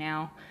want to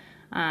now,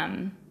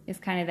 is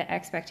kind of the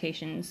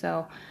expectation.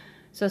 So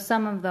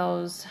some of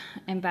those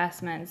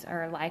investments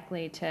are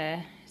likely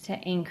to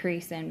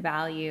increase in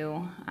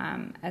value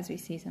as we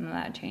see some of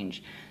that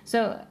change.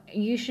 So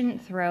you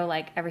shouldn't throw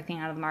like everything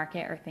out of the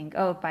market or think,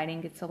 oh, if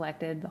Biden gets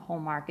elected, the whole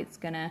market's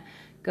going to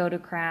go to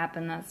crap,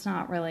 and that's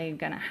not really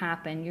going to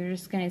happen. You're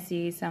just going to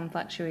see some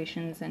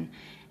fluctuations in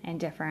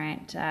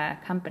different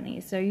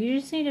companies. So you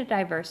just need to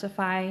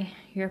diversify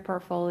your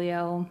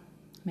portfolio,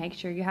 make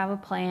sure you have a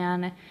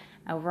plan,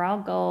 overall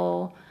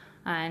goal,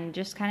 and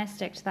just kind of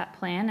stick to that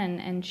plan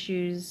and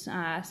choose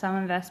some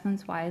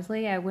investments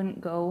wisely. I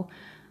wouldn't go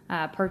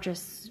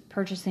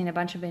purchasing a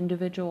bunch of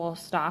individual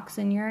stocks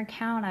in your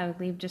account. I would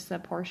leave just a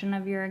portion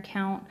of your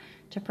account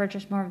to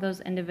purchase more of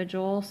those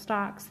individual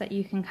stocks that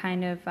you can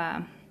kind of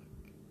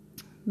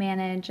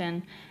manage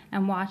and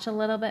watch a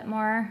little bit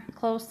more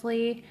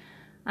closely.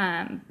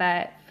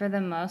 But for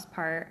the most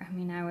part, I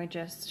mean, I would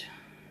just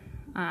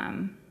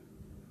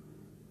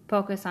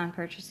focus on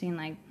purchasing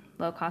like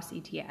low-cost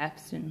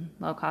ETFs and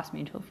low-cost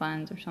mutual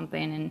funds or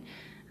something, and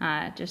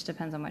it just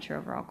depends on what your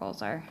overall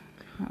goals are.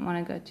 I don't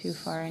want to go too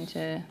far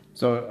into...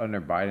 So under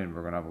Biden,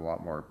 we're going to have a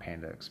lot more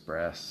Panda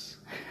Express,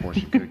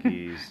 portion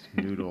cookies,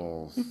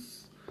 noodles.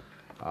 It's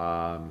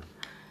going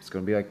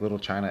to be like little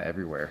China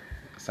everywhere.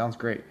 Sounds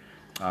great.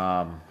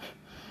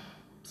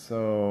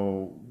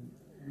 So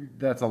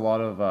that's a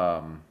lot of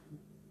a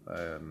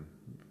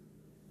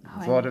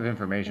lot of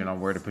information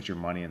on where to put your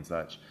money and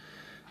such.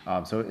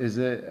 So is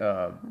it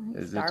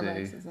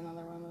Starbucks is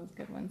another one of those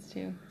good ones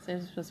too. So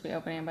they're supposed to be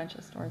opening a bunch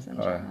of stores in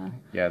China.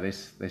 Yeah, they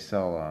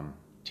sell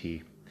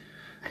tea.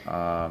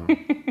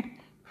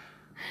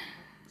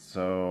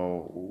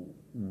 So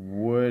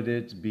would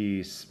it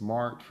be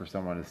smart for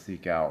someone to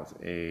seek out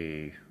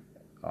a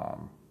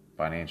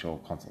financial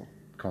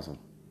consultant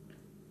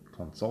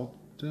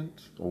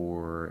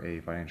or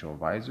a financial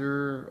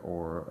advisor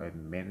or a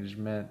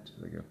management,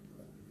 like a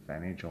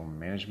financial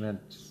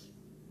management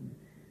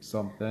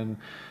something?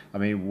 I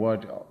mean,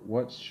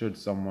 what should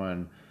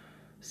someone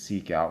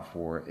seek out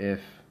for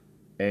if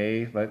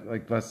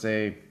let's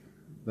say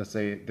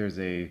there's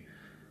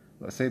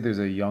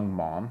a young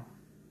mom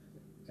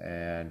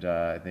and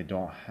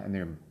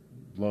they're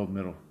low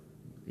middle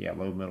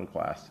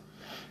class.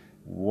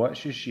 What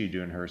should she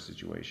do in her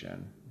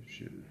situation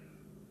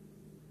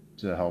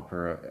to help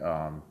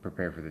her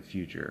prepare for the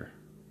future?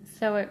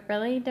 So it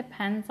really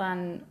depends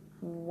on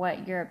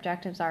what your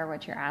objectives are,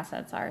 what your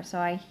assets are. So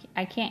I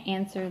can't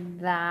answer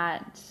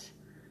that.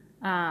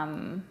 I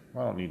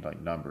don't need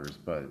like numbers,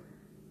 but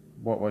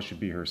what should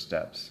be her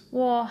steps?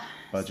 Well,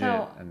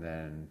 budget, and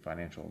then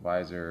financial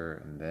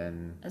advisor, and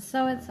then...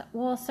 So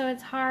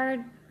it's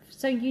hard.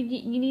 So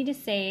you need to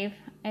save.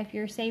 If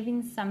you're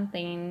saving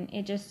something,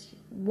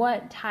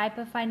 what type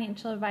of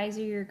financial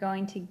advisor you're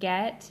going to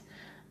get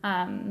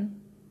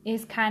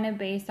is kind of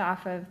based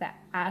off of the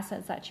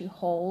assets that you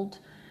hold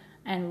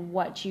and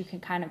what you can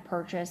kind of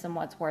purchase and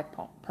what's worth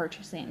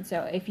purchasing.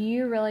 So if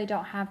you really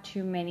don't have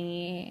too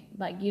many,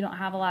 like you don't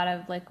have a lot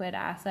of liquid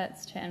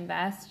assets to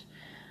invest,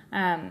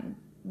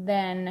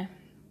 then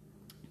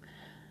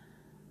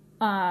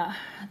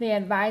the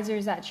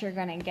advisors that you're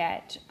going to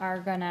get are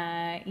going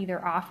to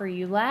either offer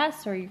you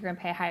less or you're going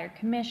to pay higher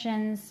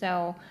commissions.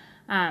 So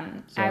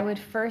I would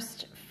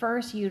first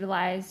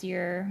utilize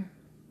your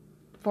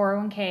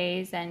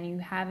 401ks, and you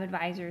have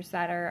advisors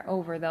that are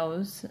over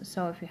those.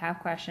 So if you have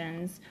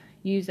questions,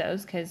 use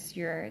those, because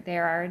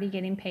they're already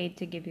getting paid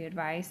to give you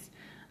advice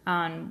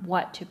on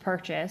what to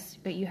purchase.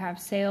 But you have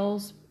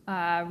sales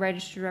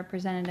registered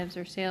representatives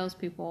or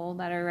salespeople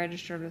that are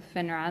registered with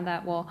FINRA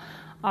that will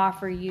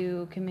offer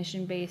you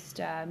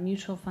commission-based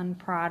mutual fund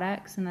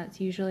products, and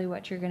that's usually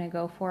what you're going to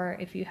go for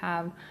if you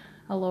have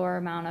a lower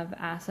amount of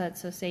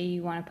assets. So say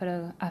you want to put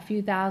a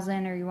few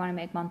thousand, or you want to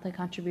make monthly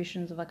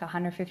contributions of like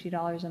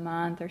 $150 a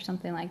month or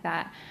something like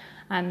that.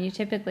 You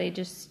typically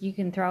you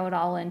can throw it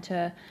all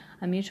into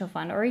a mutual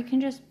fund, or you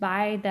can just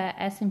buy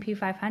the S&P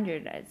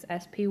 500, it's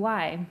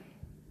SPY,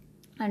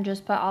 and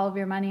just put all of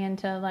your money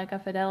into like a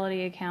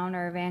Fidelity account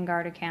or a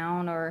Vanguard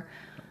account or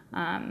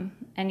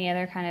any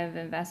other kind of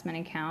investment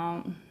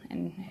account,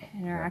 and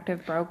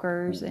Interactive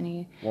Brokers,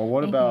 anything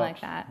like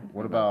that.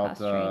 What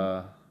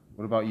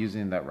about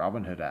using that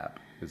Robinhood app?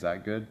 Is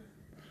that good?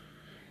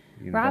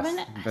 You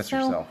invest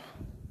yourself.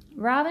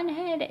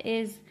 Robinhood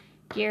is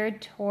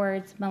geared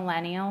towards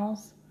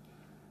millennials.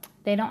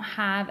 They don't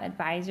have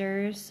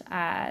advisors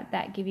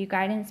that give you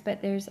guidance,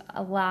 but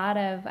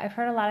I've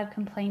heard a lot of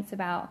complaints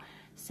about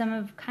some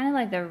of kind of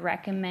like the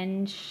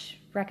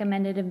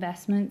recommended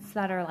investments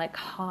that are like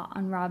hot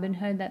on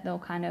Robinhood, that they'll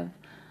kind of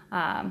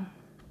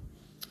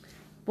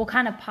will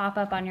kind of pop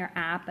up on your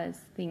app as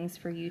things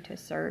for you to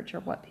search or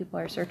what people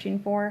are searching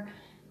for.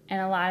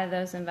 And a lot of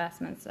those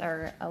investments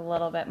are a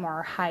little bit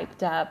more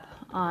hyped up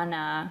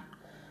on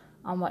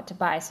what to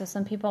buy. So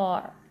some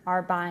people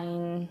are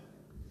buying,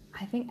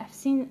 I think I've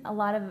seen a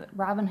lot of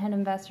Robinhood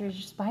investors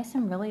just buy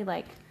some really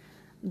like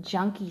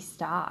junky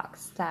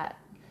stocks that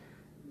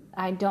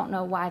I don't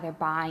know why they're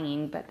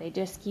buying, but they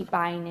just keep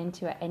buying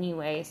into it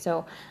anyway.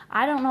 So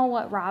I don't know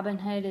what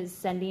Robinhood is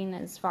sending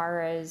as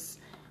far as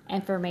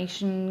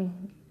informational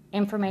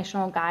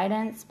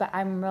guidance, but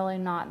I'm really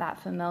not that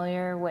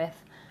familiar with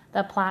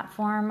the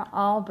platform.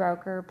 All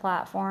broker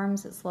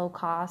platforms, it's low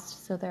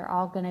cost, so they're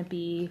all going to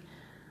be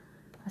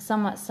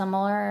somewhat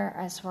similar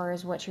as far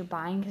as what you're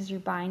buying, because you're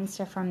buying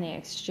stuff from the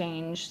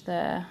exchange.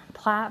 The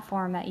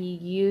platform that you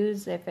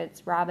use, if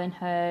it's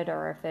Robinhood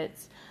or if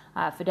it's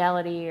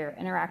Fidelity or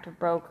Interactive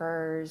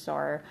Brokers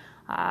or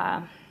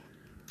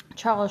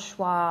Charles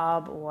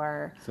Schwab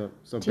or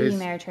TD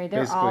Ameritrade,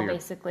 they're all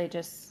basically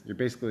just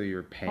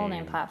you're paying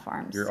holding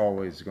platforms. You're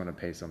always going to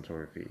pay some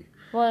sort of fee.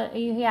 Well,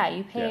 you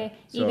pay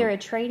either a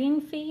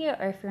trading fee,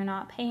 or if you're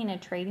not paying a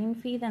trading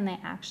fee, then they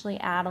actually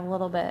add a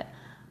little bit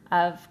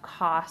of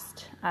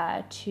cost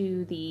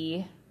to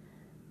the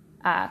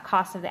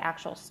cost of the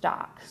actual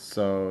stock.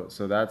 So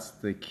that's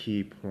the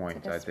key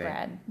point, I think.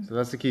 Spread. So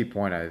that's the key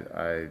point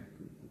I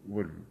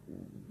would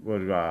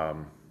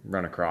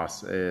run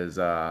across is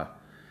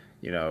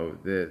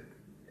the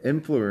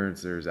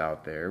influencers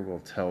out there will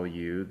tell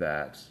you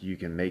that you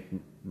can make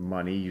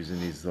money using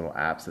these little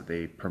apps that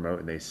they promote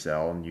and they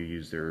sell, and you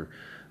use their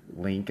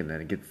link, and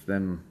then it gets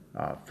them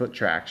foot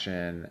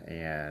traction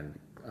and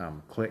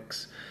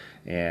clicks,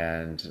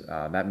 and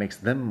that makes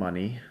them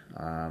money.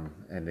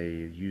 And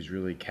they use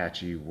really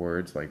catchy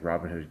words like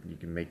Robinhood. You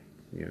can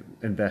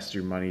invest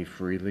your money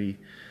freely,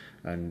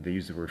 and they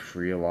use the word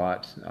free a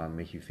lot,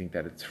 make you think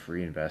that it's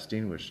free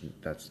investing, which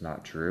that's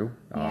not true.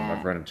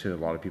 I've run into a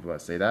lot of people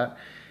that say that,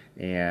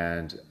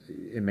 and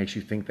it makes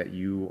you think that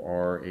you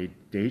are a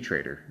day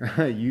trader.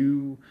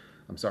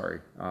 I'm sorry,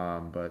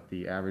 but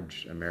the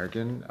average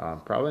American,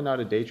 probably not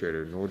a day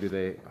trader, nor do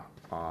they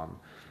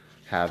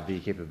have the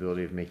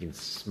capability of making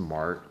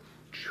smart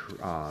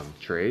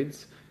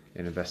trades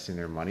and investing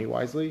their money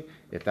wisely.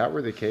 If that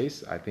were the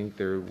case, I think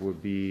there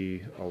would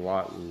be a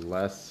lot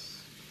less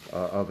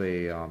of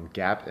a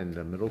gap in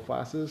the middle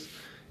classes,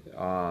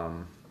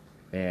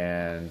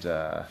 and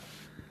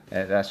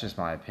that's just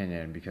my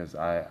opinion, because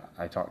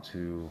I talk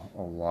to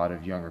a lot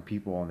of younger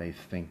people, and they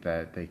think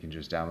that they can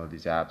just download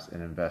these apps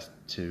and invest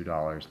 $2,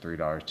 $3,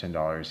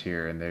 $10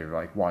 here, and they're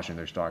like watching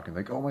their stock and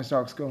like, oh, my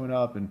stock's going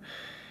up. And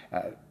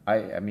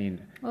I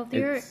mean, well,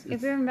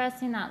 if you're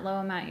investing that low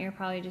amount, you're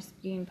probably just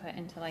being put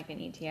into like an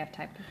ETF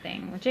type of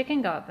thing, which it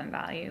can go up in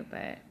value,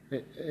 but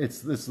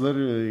it's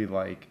literally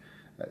like,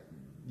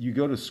 you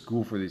go to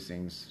school for these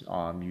things.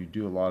 You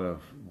do a lot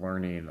of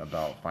learning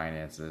about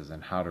finances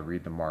and how to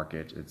read the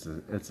market.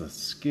 It's a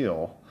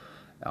skill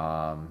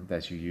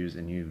that you use,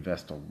 and you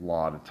invest a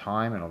lot of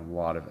time and a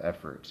lot of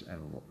effort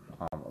and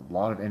a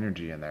lot of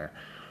energy in there.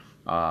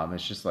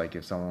 It's just like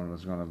if someone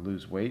was going to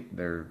lose weight,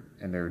 they're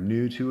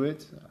new to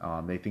it.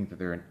 They think that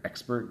they're an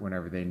expert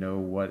whenever they know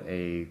what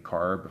a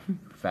carb,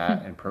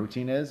 fat, and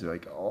protein is. They're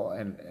like, oh,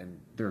 and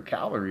their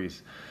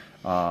calories,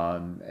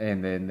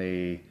 and then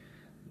they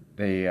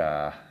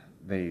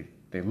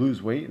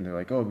lose weight, and they're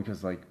like, oh,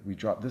 because like we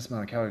dropped this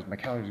amount of calories, my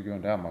calories are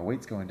going down, my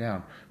weight's going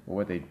down. But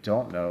what they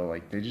don't know,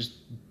 like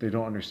they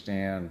don't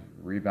understand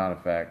rebound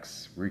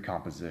effects,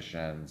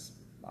 recompositions,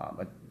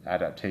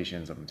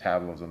 adaptations of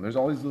metabolism. There's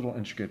all these little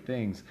intricate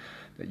things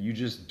that you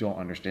just don't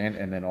understand,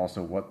 and then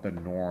also what the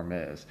norm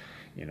is,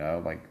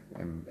 like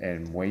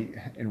and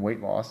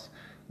weight loss,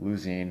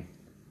 losing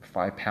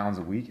 5 pounds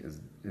a week is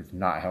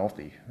not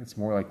healthy. It's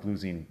more like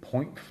losing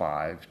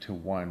 0.5 to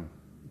 1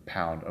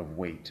 pound of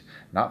weight,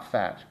 not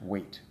fat,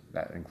 weight.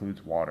 That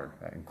includes water,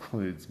 that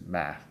includes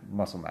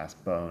muscle mass,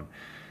 bone.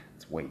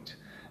 It's weight.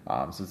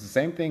 So it's the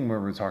same thing where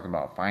we're talking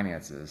about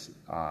finances.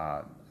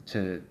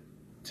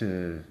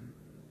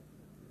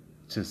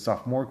 To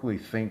sophomorically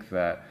think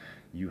that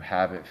you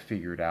have it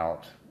figured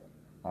out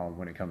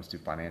when it comes to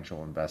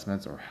financial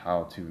investments or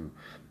how to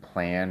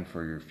plan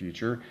for your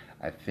future,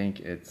 I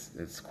think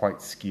it's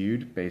quite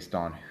skewed based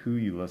on who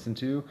you listen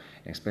to,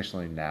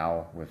 especially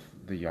now with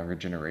the younger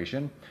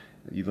generation.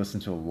 You listen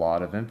to a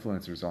lot of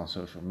influencers on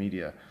social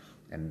media,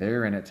 and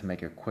they're in it to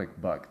make a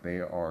quick buck. They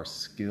are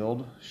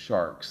skilled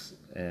sharks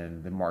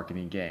in the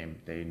marketing game.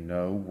 They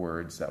know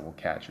words that will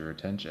catch your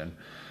attention.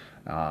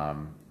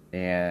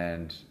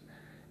 And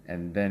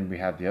then we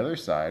have the other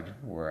side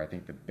where I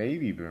think the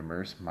baby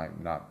boomers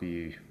might not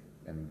be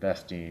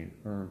investing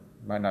or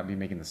might not be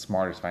making the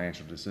smartest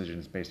financial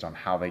decisions based on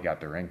how they got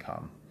their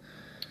income.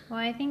 Well,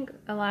 I think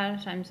a lot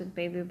of times with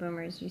baby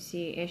boomers, you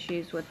see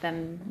issues with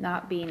them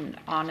not being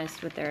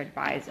honest with their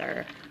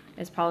advisor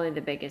is probably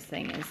the biggest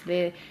thing. Is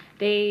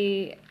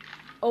they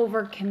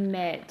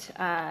overcommit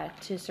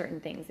to certain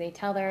things. They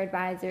tell their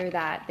advisor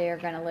that they're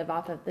going to live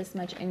off of this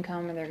much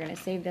income, or they're going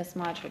to save this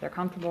much, or they're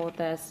comfortable with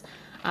this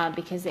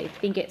because they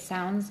think it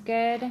sounds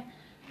good.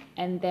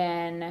 and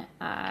then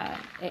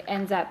it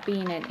ends up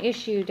being an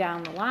issue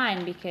down the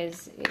line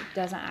because it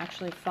doesn't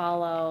actually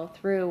follow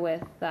through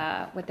with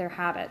their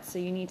habits. So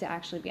you need to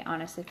actually be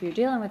honest. If you're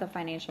dealing with a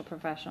financial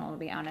professional, to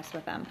be honest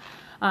with them.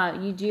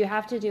 You do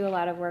have to do a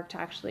lot of work to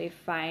actually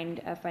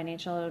find a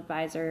financial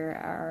advisor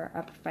or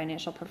a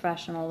financial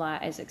professional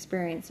that is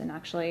experienced in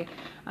actually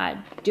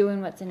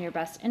doing what's in your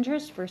best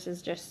interest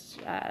versus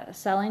just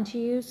selling to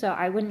you. So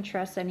I wouldn't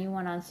trust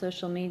anyone on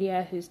social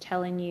media who's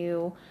telling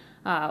you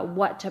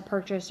what to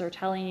purchase or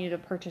telling you to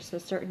purchase a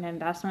certain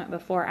investment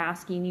before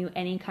asking you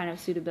any kind of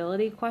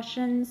suitability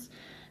questions.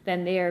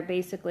 Then they are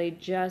basically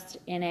just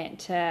in it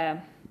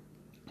to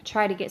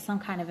try to get some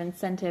kind of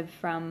incentive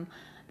from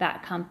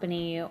that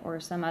company or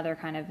some other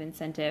kind of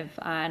incentive,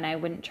 and I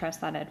wouldn't trust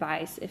that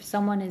advice. If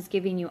someone is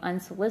giving you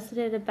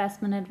unsolicited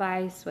investment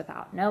advice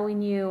without knowing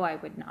you, I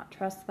would not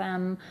trust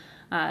them.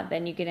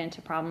 Then you get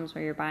into problems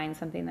where you're buying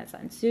something that's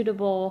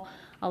unsuitable.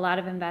 A lot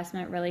of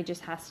investment really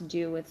just has to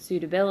do with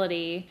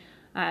suitability,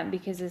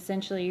 because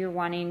essentially you're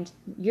wanting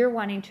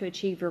to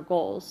achieve your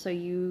goals. So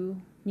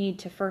you need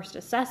to first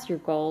assess your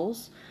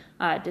goals,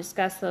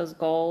 discuss those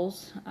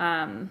goals,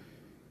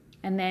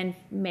 and then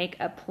make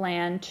a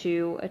plan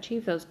to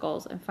achieve those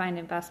goals and find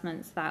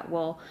investments that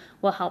will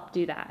help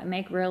do that, and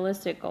make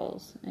realistic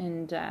goals,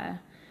 and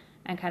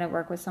kind of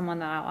work with someone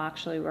that will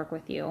actually work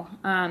with you.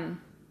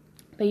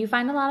 But you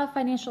find a lot of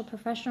financial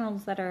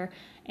professionals that are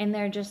in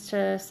there just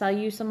to sell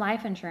you some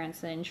life insurance.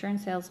 The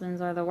insurance salesmen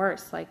are the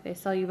worst. Like, they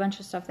sell you a bunch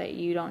of stuff that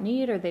you don't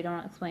need, or they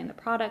don't explain the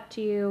product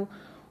to you,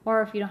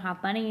 or if you don't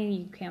have money,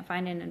 you can't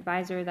find an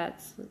advisor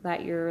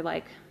that you're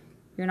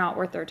not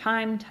worth their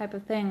time type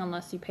of thing,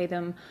 unless you pay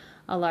them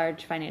a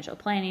large financial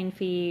planning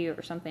fee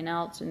or something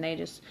else, and they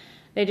just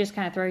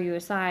kind of throw you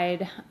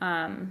aside,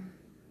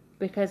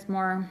 because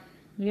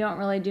you don't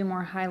really do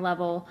more high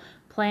level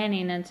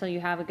planning until you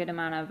have a good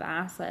amount of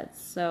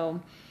assets.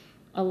 So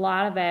a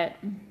lot of it,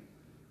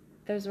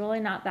 there's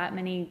really not that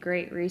many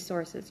great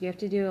resources. You have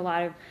to do a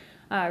lot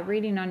of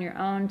reading on your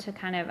own to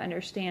kind of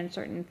understand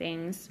certain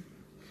things.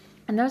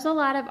 And there's a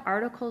lot of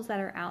articles that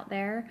are out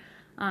there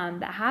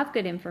that have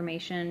good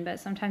information, but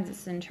sometimes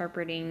it's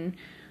interpreting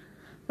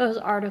those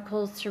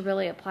articles to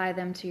really apply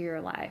them to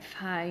your life.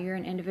 You're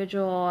an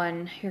individual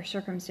and your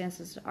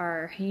circumstances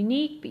are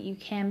unique, but you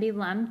can be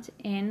lumped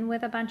in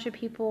with a bunch of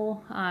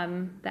people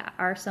that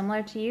are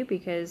similar to you,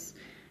 because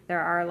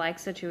there are like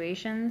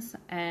situations.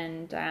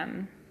 And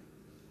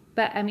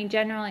but I mean,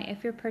 generally,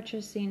 if you're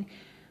purchasing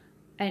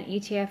an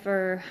ETF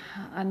or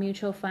a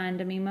mutual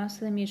fund, I mean, most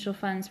of the mutual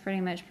funds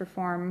pretty much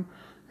perform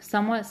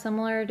somewhat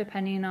similar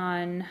depending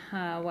on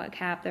what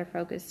cap they're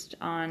focused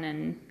on,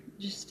 and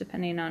just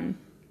depending on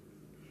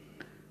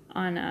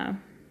I don't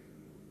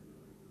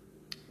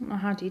know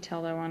how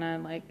detailed I want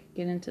to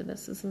get into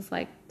this. This is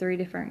 3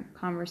 different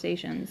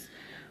conversations,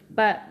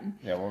 but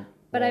yeah,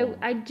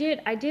 I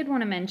did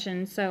want to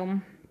mention, so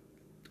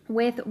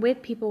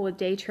with people with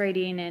day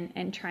trading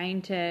and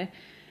trying to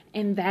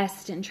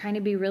invest and trying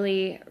to be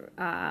really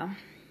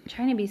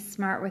trying to be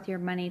smart with your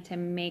money to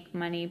make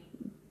money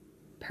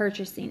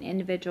purchasing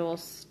individual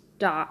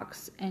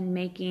stocks and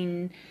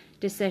making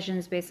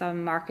decisions based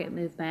on market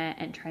movement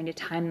and trying to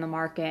time the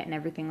market and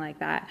everything like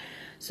that.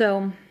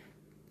 So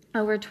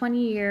over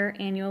 20-year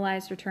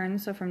annualized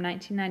returns, so from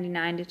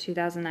 1999 to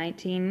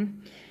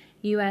 2019,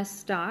 U.S.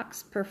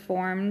 stocks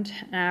performed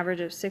an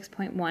average of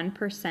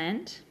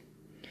 6.1%.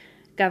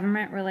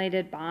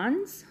 Government-related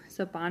bonds,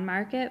 so bond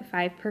market,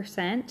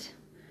 5%,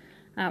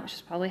 which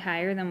is probably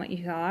higher than what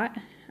you thought.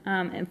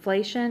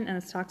 Inflation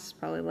and the stocks is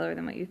probably lower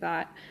than what you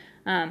thought.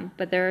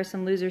 But there are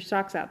some loser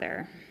stocks out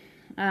there.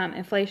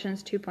 Inflation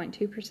is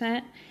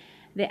 2.2%.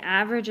 The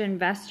average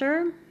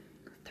investor,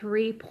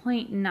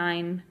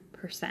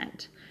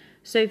 3.9%.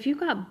 So if you've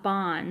got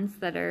bonds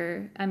that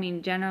are, I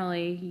mean,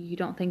 generally you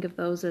don't think of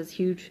those as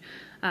huge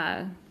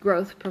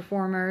growth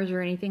performers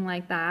or anything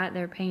like that.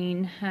 They're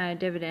paying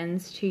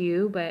dividends to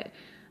you, but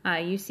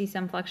you see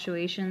some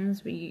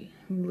fluctuations.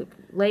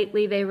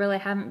 Lately, they really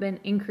haven't been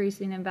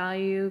increasing in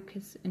value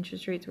because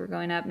interest rates were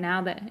going up.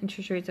 Now that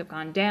interest rates have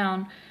gone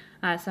down,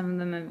 some of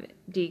them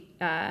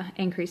have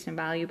increased in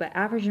value, but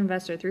average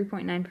investor,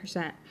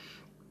 3.9%.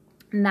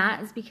 And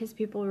that is because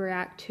people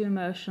react too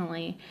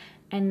emotionally,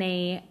 and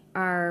they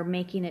are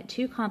making it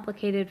too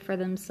complicated for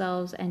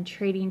themselves and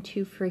trading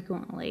too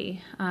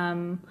frequently.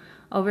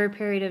 Over a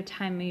period of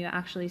time, you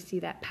actually see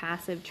that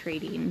passive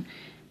trading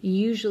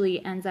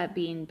usually ends up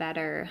being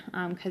better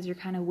because you're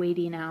kind of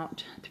waiting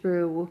out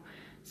through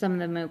some of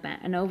the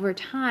movement. And over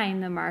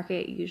time, the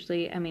market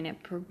usually, it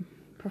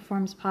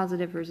performs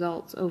positive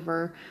results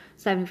over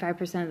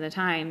 75% of the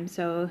time.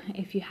 So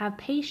if you have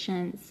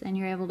patience and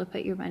you're able to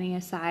put your money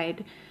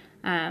aside,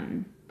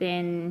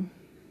 then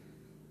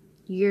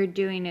you're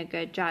doing a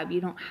good job.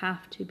 You don't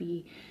have to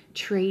be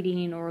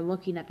trading or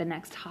looking at the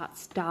next hot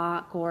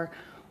stock or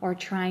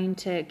trying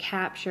to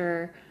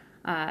capture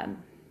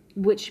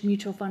which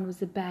mutual fund was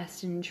the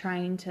best and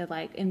trying to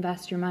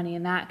invest your money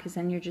in that, because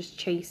then you're just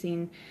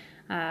chasing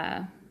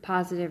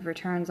positive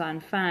returns on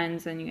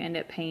funds and you end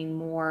up paying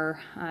more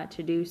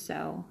to do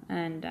so.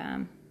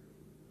 And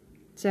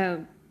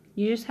So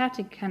you just have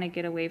to kind of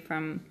get away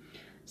from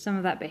some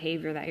of that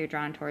behavior that you're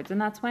drawn towards.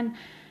 And that's when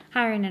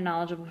hiring a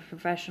knowledgeable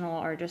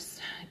professional or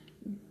just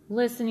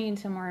listening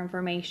to more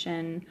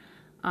information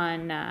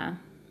on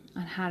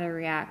how to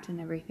react and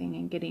everything,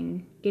 and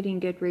getting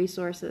good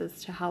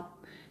resources to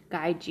help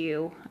guide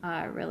you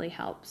really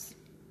helps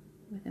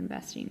with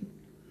investing.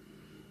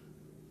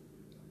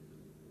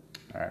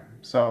 All right.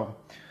 So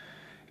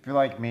if you're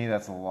like me,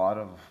 that's a lot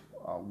of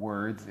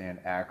words and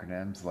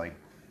acronyms like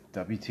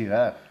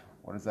WTF.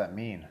 What does that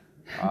mean?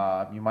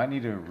 You might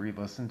need to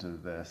re-listen to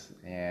this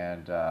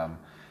and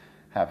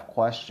have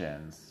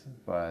questions,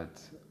 but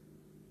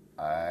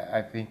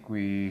I think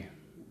we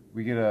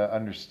get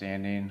a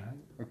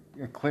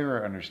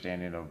clearer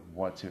understanding of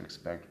what to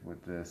expect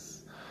with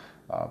this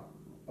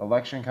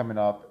election coming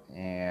up,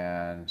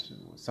 and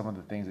some of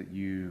the things that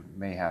you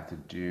may have to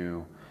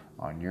do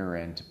on your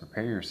end to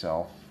prepare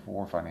yourself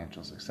for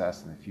financial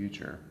success in the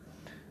future.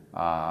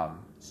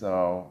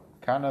 So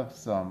kind of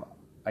some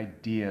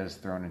ideas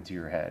thrown into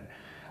your head.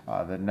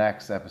 The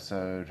next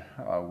episode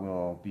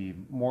will be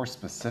more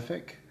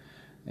specific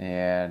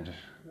and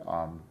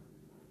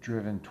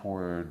driven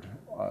toward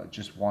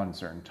just one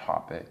certain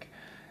topic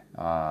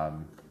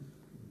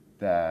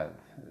that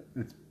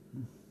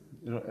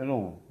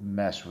it'll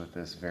mesh with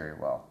this very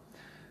well.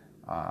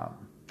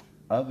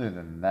 Other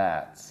than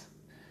that,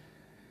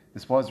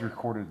 this was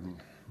recorded,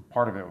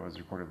 part of it was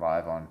recorded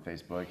live on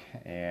Facebook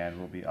and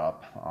will be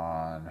up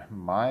on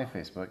my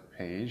Facebook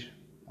page.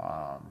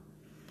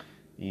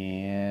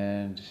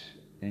 And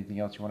anything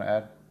else you want to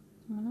add?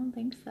 I don't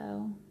think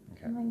so.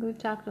 Okay. I think we've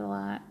talked a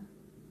lot.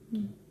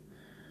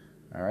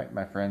 All right,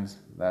 my friends,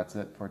 that's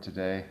it for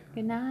today.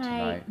 Good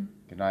night.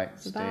 Good night.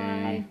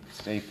 Goodbye.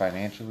 Stay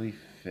financially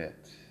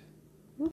fit.